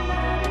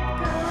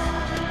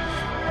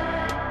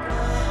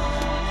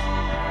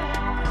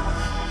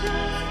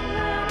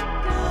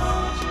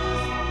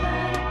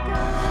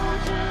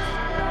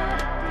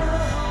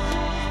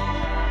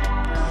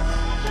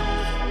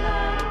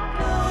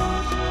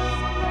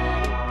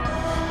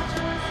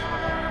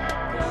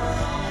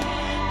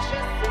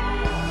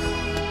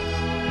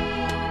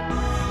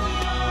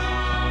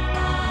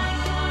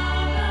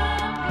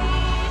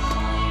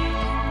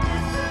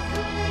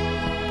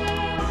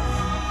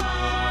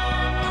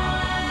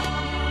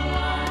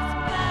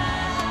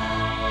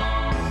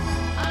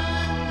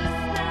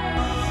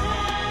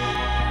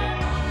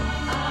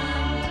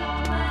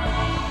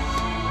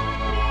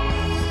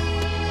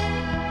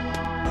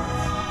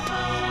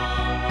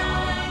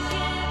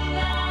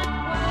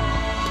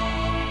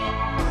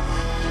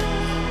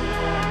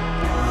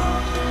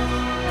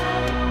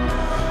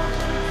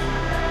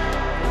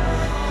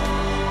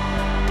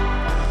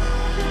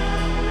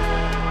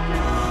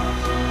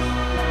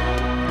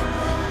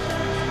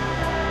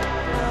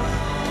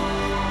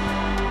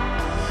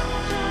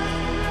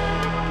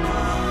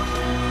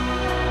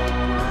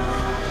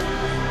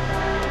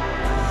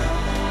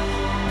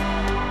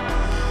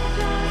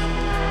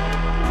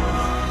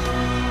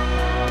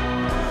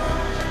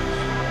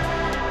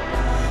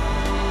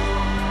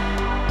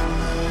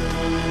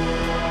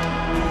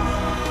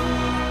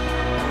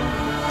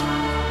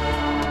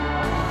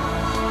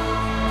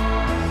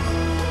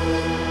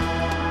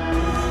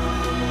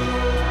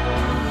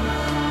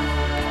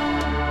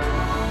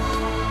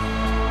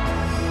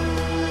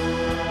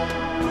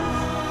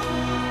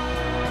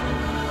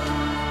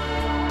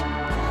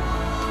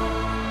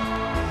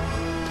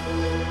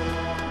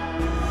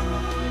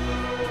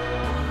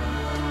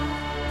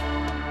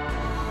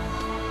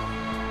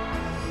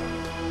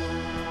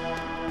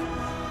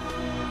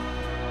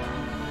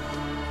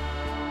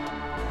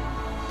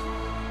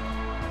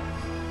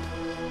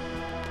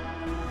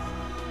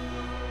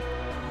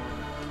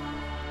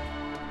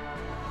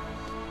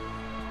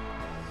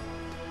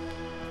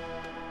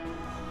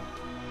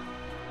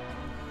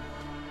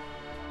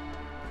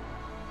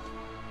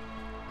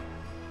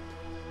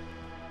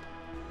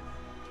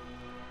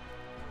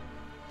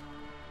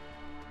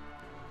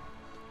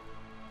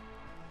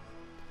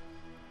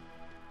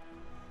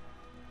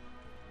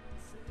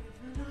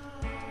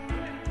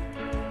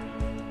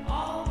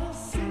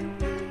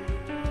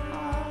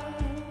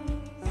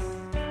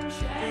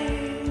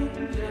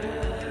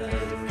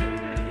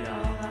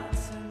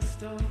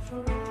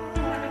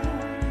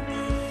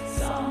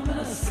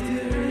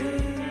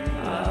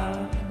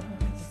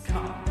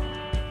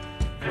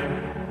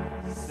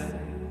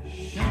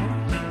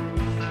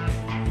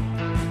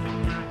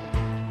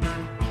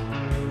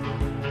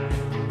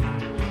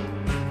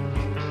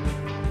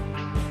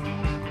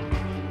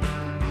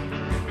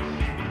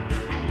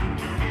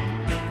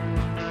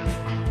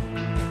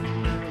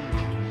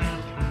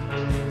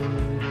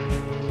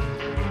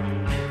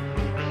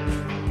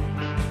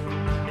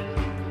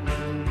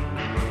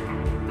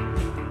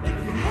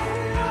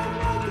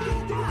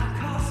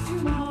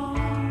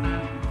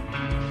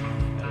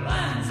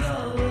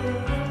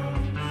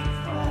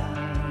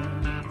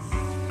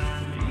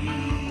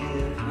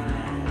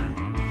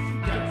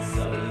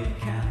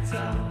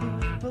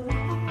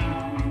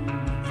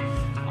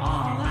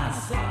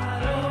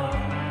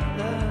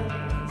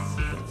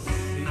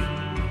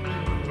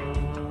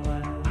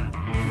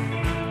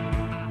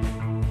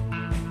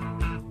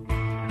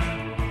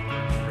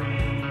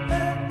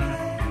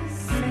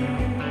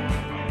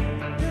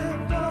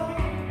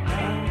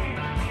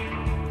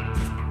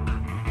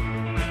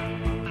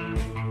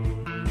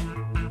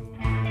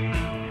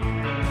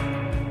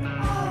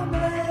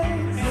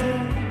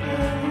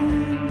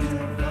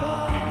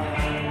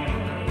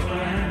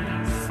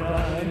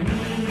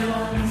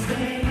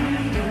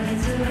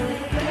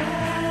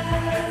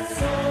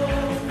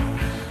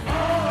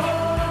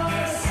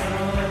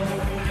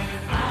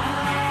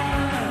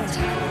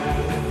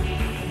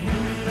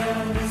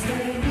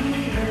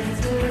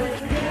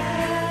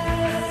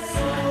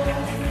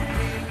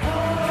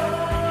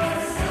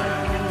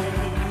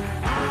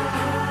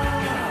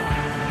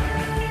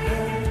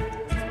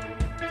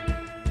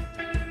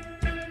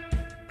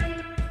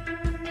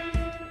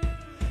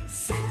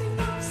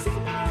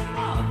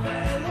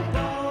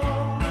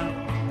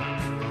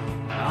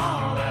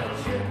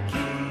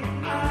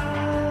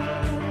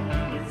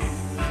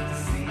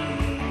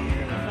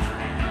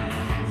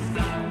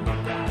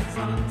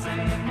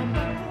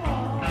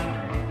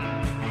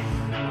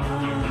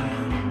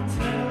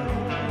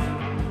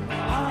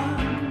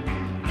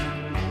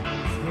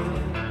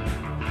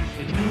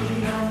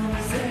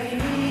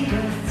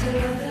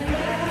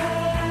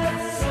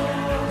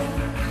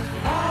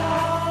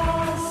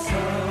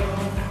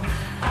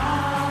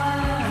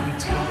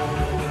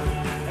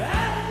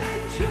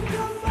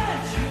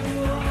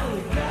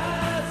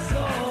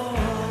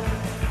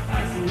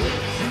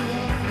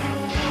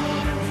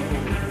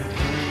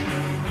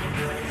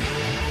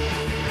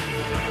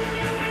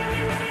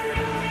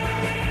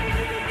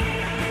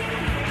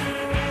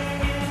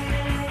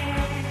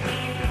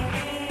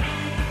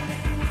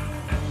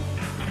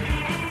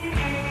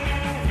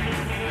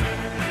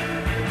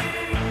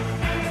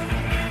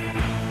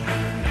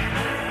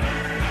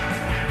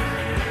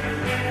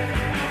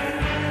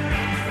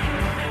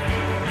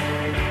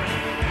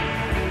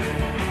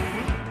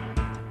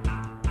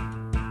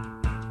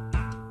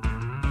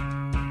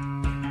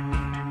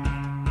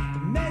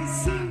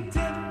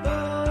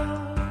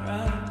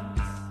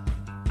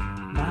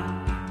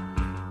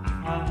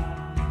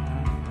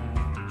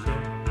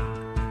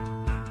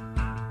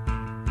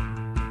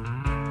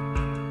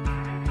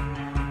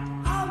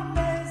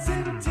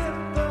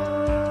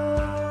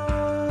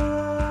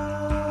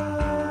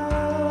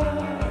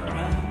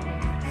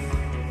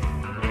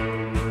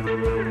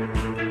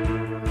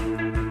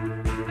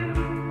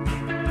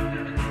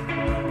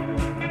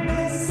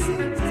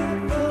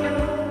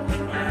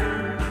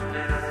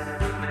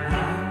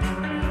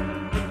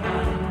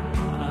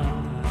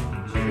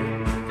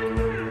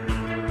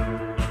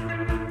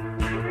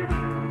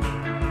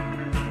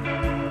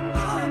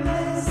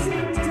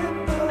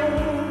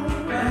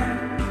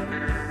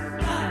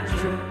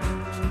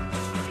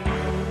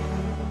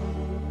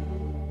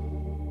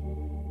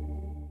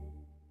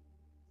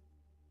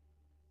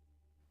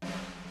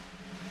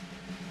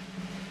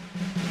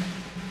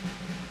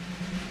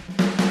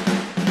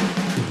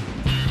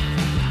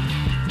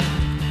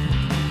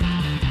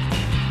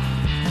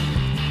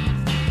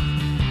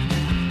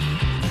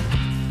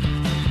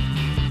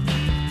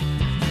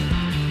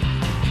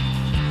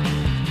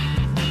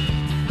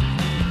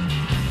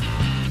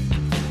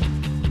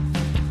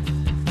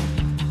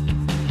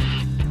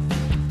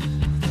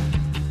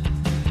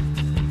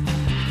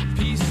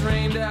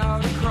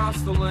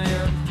 across the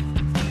land.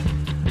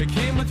 It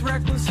came with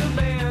reckless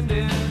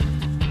abandon,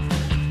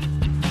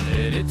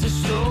 and it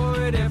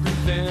destroyed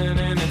everything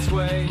in its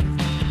way.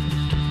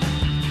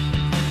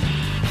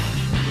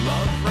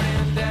 Love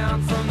ran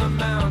down from the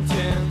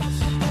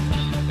mountains,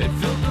 it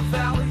filled the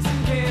valleys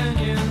and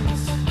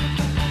canyons,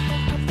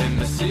 and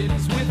the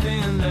cities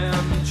within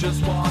them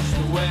just washed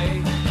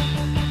away.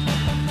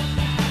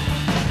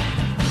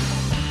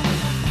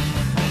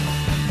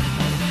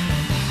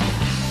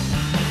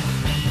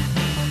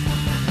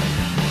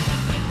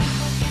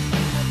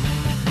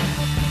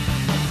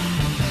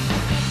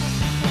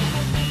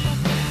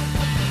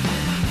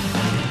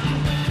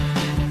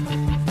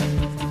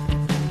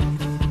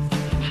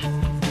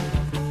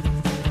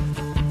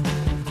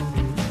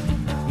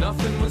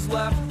 Nothing was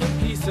left but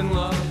peace and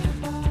love.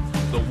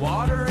 The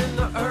water and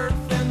the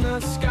earth and the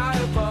sky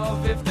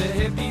above. If the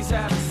hippies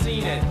hadn't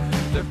seen it,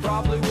 they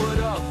probably would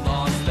have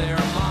lost their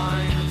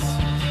minds.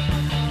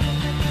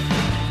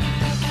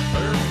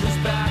 Earth was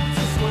back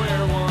to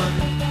square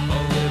one. A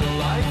little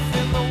life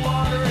in the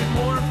water and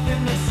warmth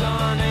in the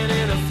sun. And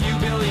in a few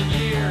billion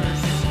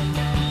years,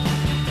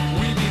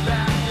 we'd be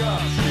back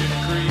up Shit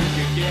Creek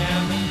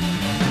again.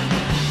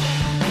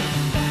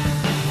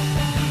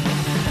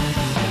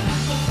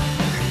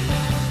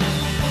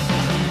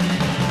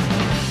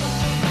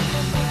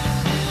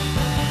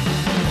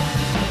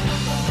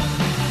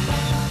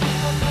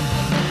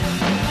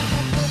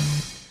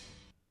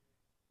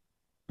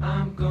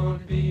 I'm gonna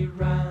be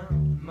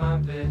round my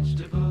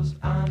vegetables.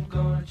 I'm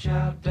gonna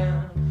chow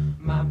down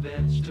my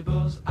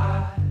vegetables.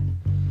 I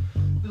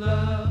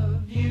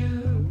love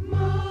you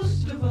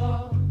most of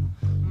all,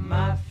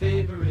 my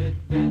favorite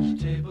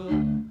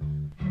vegetable.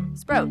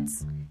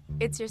 Sprouts.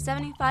 It's your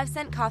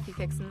 75-cent coffee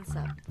fix in the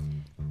sub.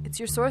 It's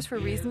your source for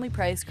reasonably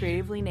priced,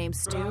 creatively named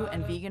stew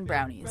and vegan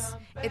brownies.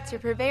 It's your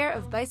purveyor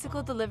of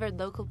bicycle-delivered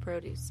local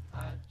produce.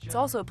 It's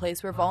also a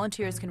place where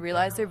volunteers can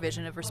realize their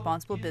vision of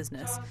responsible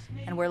business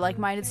and where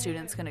like-minded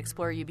students can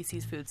explore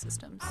UBC's food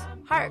systems.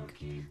 Hark!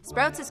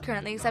 Sprouts is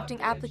currently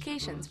accepting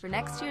applications for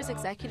next year's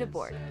executive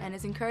board and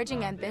is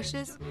encouraging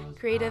ambitious,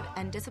 creative,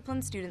 and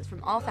disciplined students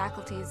from all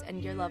faculties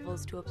and year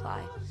levels to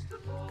apply.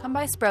 Come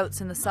by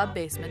Sprouts in the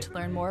sub-basement to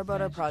learn more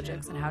about our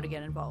projects and how to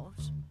get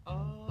involved.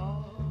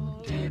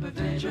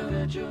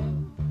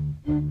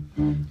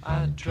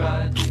 I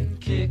tried to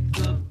kick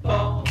the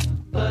ball,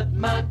 but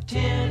my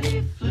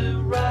tenny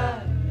flew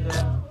right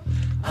off.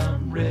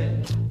 I'm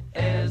red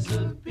as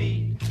a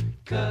beet,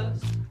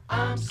 'cause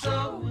I'm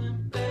so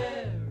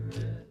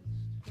embarrassed.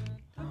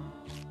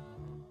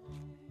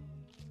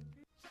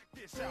 Check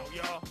this out,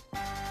 y'all.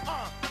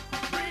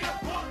 Read a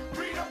book,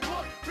 read a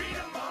book, read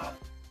 'em up.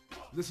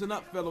 Listen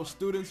up, fellow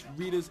students,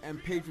 readers,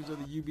 and patrons of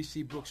the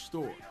UBC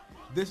bookstore.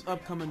 This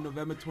upcoming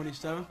November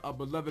 27th, our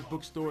beloved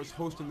bookstore is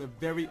hosting their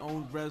very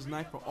own Res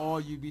Night for all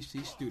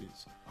UBC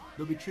students.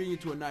 They'll be treating you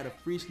to a night of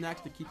free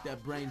snacks to keep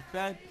that brain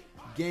fed,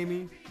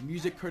 gaming,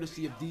 music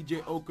courtesy of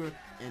DJ Ochre,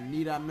 and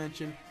need I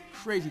mention,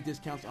 crazy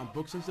discounts on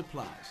books and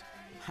supplies.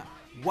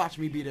 Watch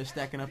me be there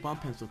stacking up on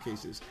pencil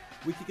cases.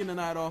 We're kicking the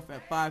night off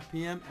at 5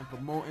 p.m. and for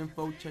more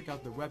info, check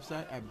out the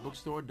website at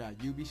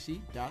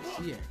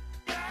bookstore.ubc.ca.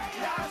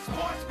 Not a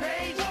sports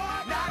page,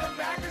 not a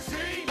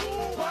magazine,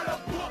 but a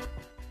book.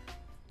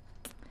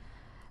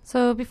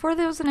 So before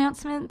those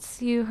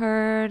announcements, you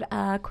heard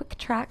a quick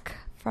track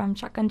from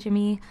Shotgun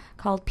Jimmie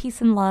called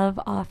Peace and Love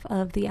off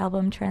of the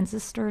album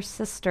Transistor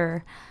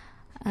Sister.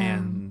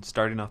 And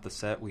starting off the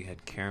set, we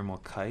had Caramel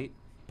Kite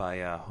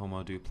by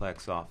Homo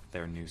Duplex off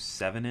their new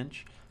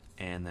 7-inch.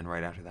 And then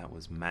right after that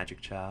was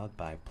Magic Child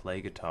by Play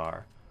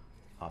Guitar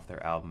off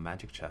their album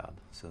Magic Child.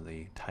 So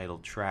the title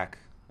track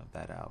of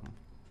that album,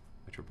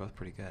 which were both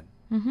pretty good.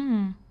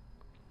 Mm-hmm.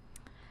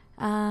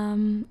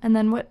 And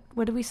then what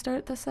did we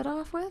start the set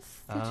off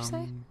with, did you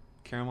say?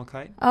 Caramel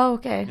Kite. Oh,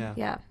 okay.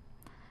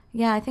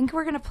 Yeah, I think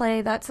we're going to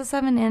play, that's a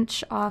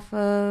 7-inch off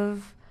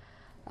of,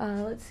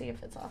 let's see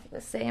if it's off of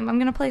the same. I'm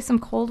going to play some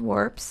Cold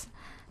Warps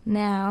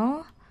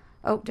now.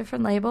 Oh,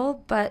 different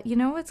label, but you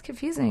know what's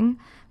confusing?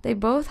 They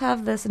both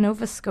have this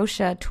Nova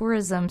Scotia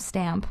tourism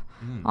stamp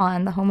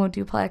on the Homo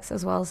Duplex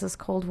as well as this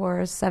Cold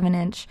Wars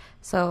 7-inch,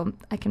 so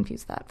I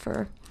confused that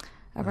for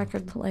a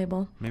record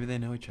label. Maybe they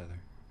know each other.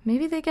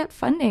 Maybe they get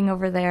funding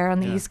over there on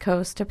the East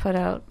Coast to put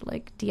out,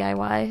 like,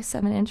 DIY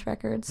 7-inch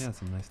records. Yeah,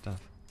 some nice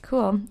stuff.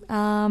 Cool.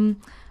 All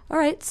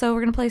right, so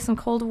we're going to play some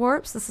Cold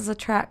Warps. This is a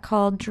track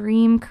called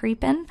Dream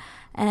Creepin'.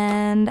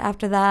 And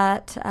after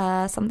that,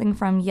 something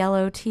from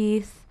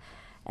Yellowteeth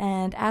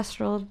and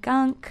Astral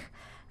Gunk.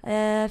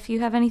 If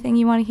you have anything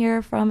you want to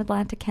hear from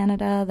Atlantic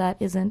Canada that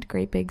isn't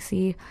Great Big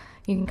Sea,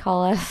 you can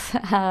call us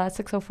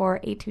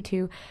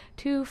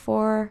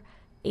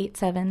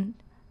 604-822-2487.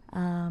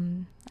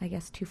 I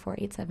guess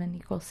 2487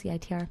 equals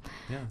CITR.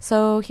 Yeah.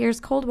 So here's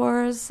Cold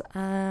Wars,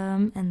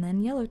 and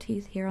then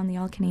Yellowteeth here on the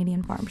All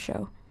Canadian Farm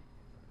Show.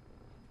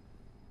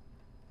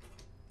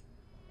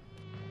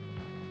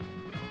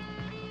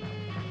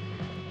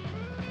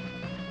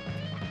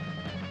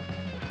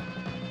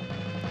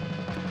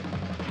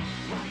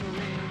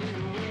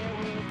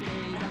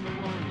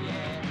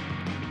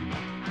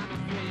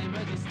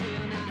 Just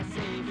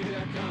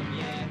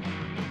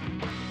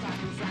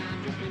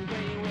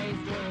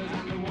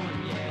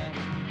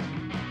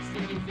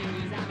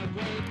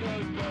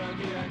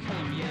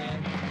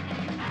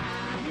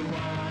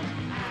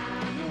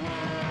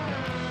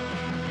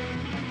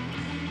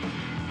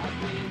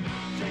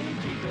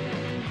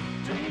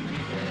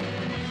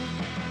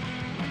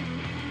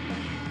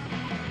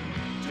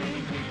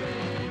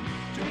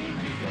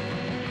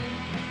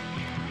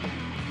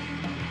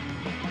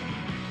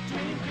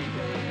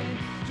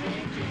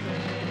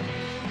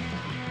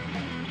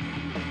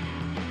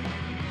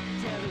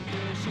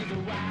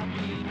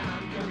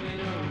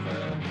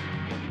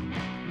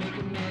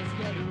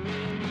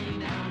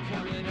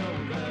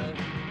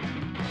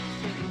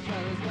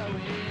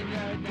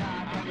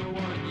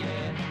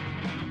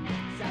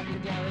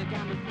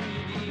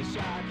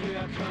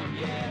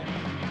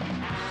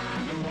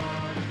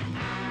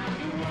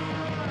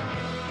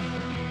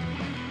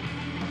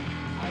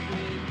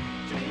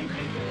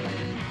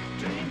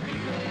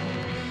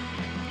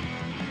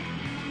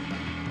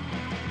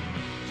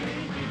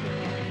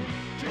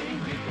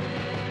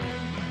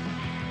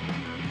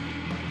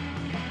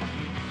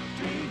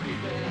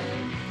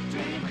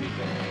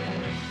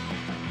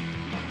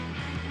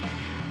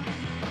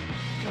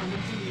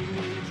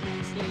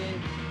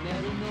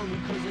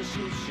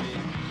pushing.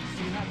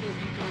 See how they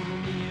become a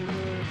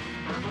mirror.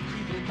 I'm a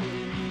creeper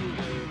getting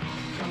nearer.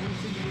 Coming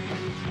for you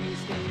and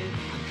taste it.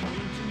 I'm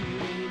coming to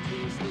you and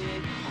taste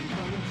it. I'm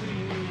coming to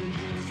you and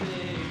taste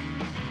it.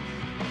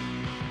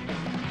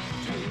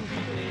 Dream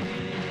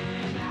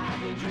creeping, I've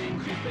been dream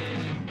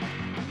creeping.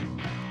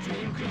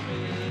 Dream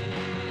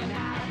creeping,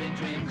 I've been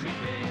dream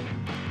creeping.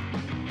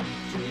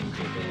 Dream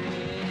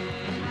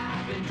creeping,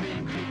 I've been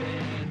dream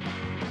creeping.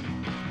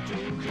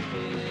 Dream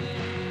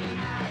creeping,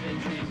 I've been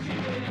dream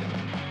creeping.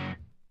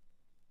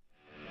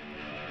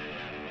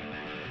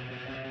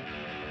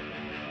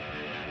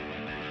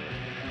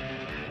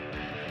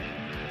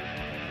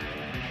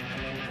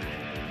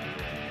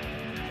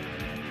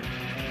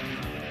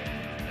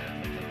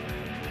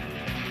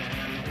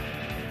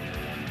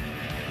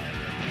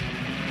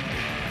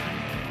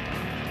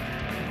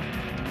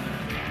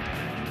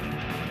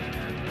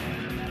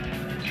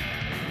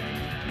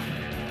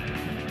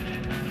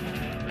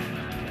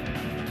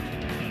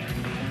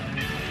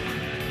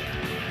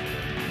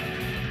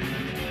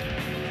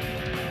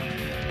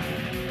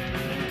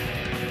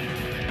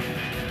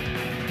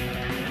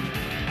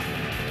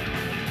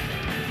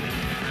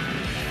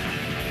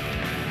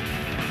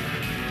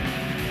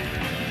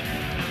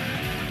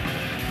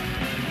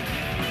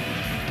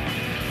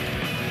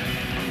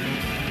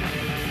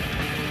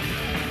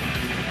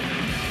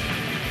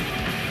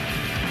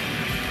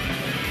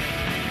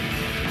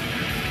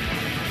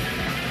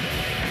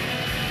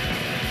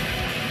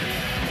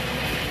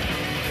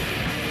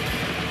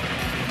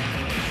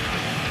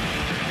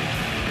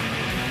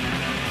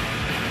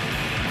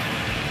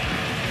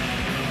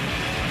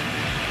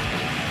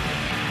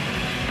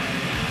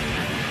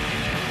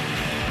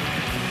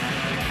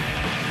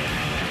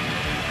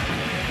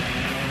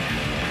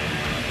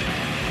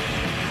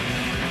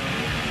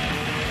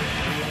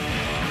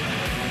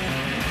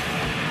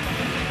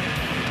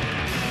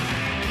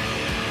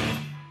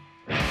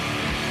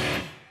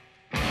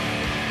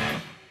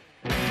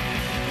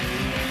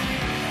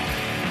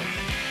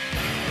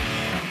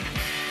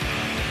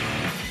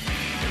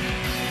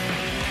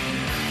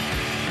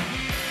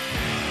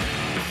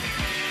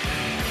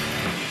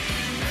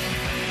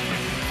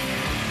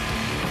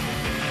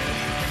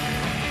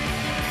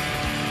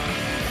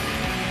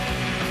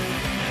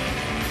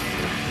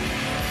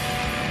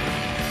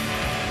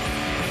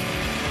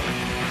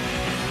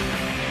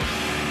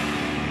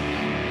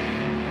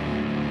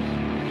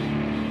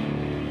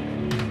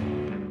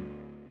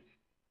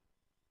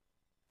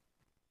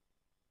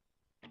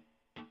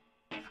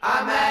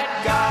 I met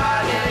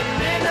God in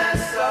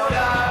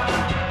Minnesota,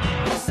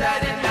 who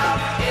said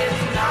enough is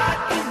not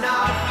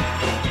enough.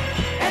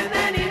 And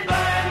then he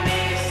burned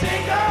me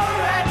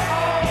cigarette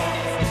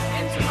holes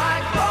into my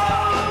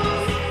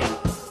clothes.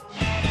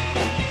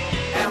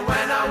 And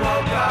when I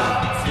woke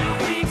up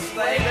 2 weeks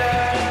later,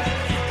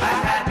 I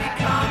had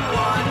become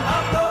one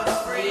of those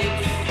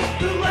freaks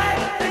who let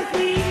the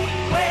heat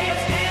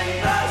waves in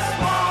the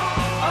swamp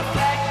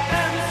affect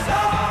them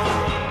so.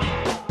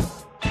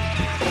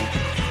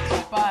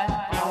 But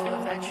all of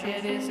that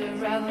shit is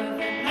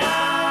irrelevant now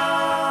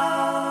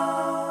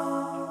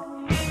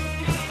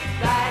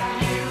that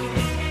you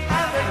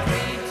have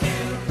agreed to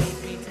meet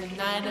me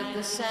tonight at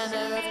the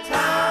center of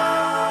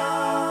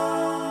town.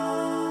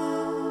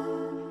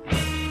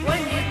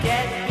 When you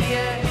get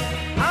here,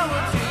 I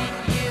will treat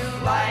you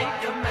like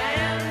a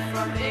man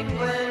from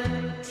England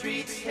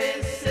treats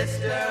his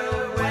sister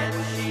when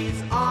she's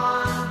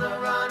on the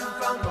run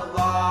from the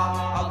law.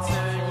 I'll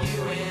turn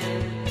you in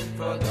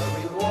for the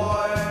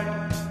reward.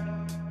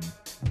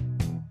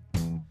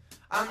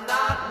 I'm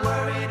not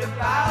worried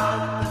about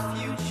the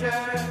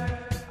future.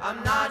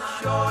 I'm not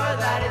sure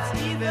that it's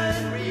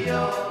even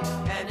real.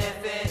 And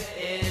if it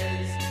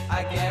is,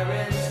 I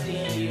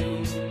guarantee you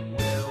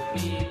will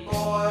be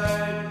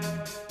bored.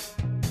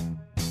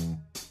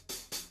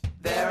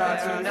 There are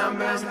two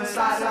numbers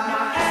inside of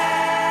my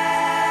head,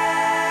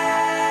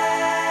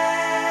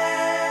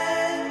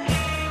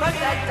 but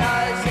that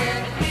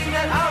doesn't mean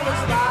that I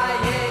was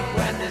lying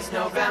when this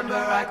November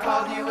I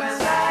called you and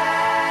said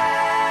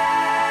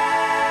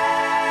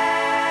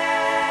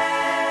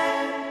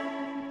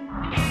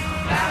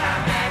that I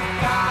met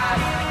God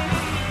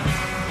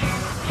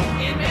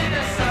in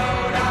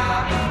Minnesota,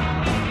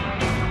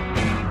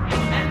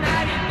 and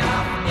that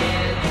enough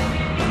is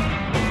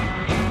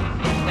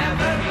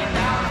never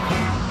enough.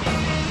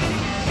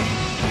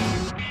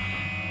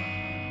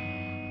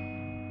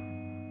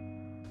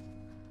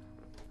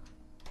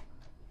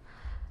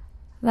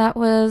 That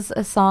was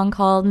a song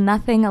called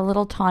Nothing a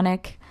Little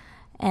Tonic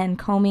and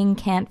Combing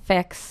Can't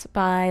Fix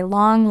by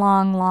Long,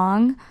 Long,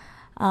 Long,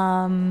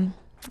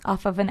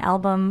 off of an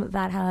album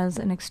that has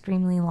an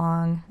extremely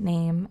long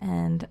name,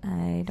 and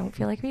I don't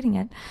feel like reading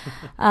it.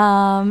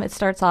 It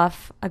starts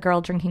off, a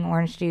girl drinking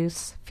orange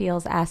juice,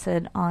 feels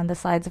acid on the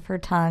sides of her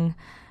tongue,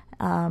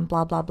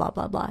 blah, blah, blah,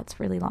 blah, blah. It's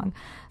really long.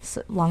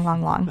 So, long,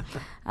 long, long.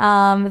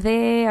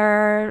 They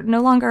are no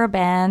longer a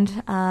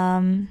band.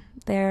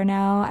 They're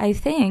now, I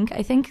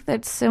think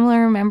that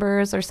similar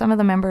members or some of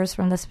the members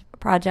from this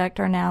project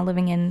are now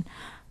living in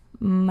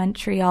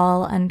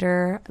Montreal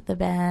under the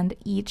band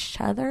Each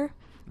Other.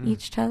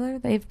 Each Other.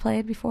 They've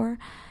played before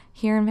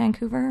here in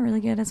Vancouver. Really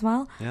good as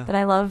well. Yeah. But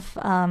I love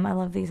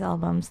these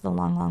albums, the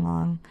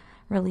long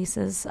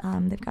releases.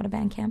 They've got a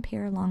Bandcamp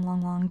here,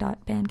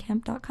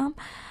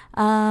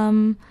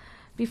 longlonglong.bandcamp.com.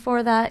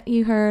 Before that,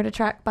 you heard a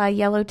track by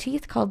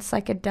Yellowteeth called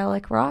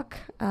Psychedelic Rock,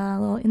 a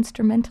little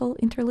instrumental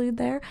interlude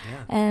there.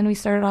 Yeah. And we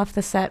started off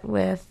the set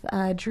with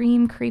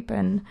Dream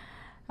Creepin'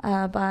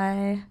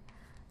 by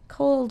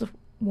Cold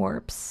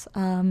Warps.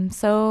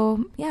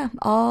 So, yeah,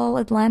 all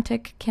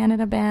Atlantic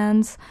Canada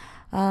bands,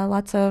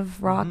 lots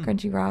of rock,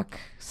 grungy rock,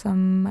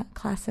 some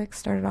classics.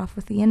 Started off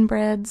with the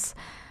Inbreds.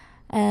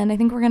 And I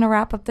think we're going to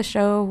wrap up the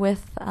show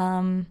with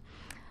the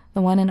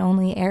one and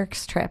only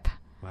Eric's Trip.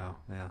 Wow,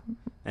 yeah.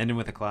 Ending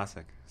with a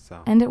classic.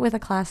 So End it with a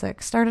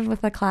classic. Started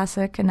with a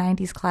classic, a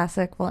 90s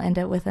classic. We'll end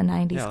it with a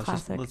 90s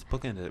classic. Let's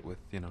bookend it with,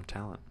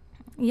 talent.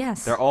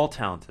 Yes. They're all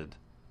talented,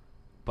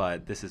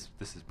 but this is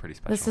pretty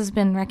special. This has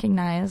been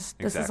recognized.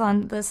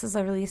 Exactly. This is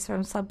a release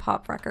from Sub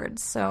Pop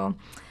Records. So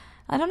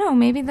I don't know,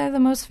 maybe they're the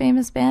most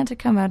famous band to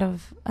come out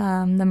of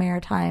the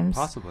Maritimes.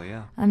 Possibly,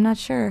 yeah. I'm not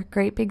sure.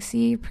 Great Big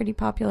Sea, pretty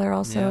popular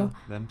also.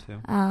 Yeah, them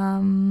too.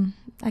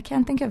 I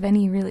can't think of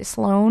any really.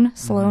 Sloan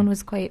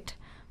was quite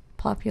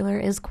popular,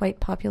 is quite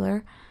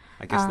popular.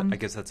 I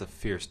guess that's a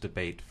fierce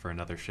debate for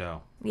another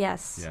show.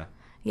 Yes. Yeah.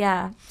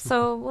 Yeah.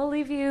 So we'll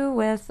leave you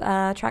with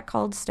a track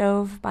called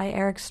Stove by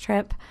Eric's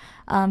Trip.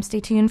 Stay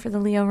tuned for the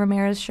Leo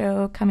Ramirez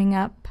show coming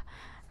up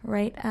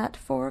right at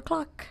 4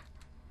 o'clock.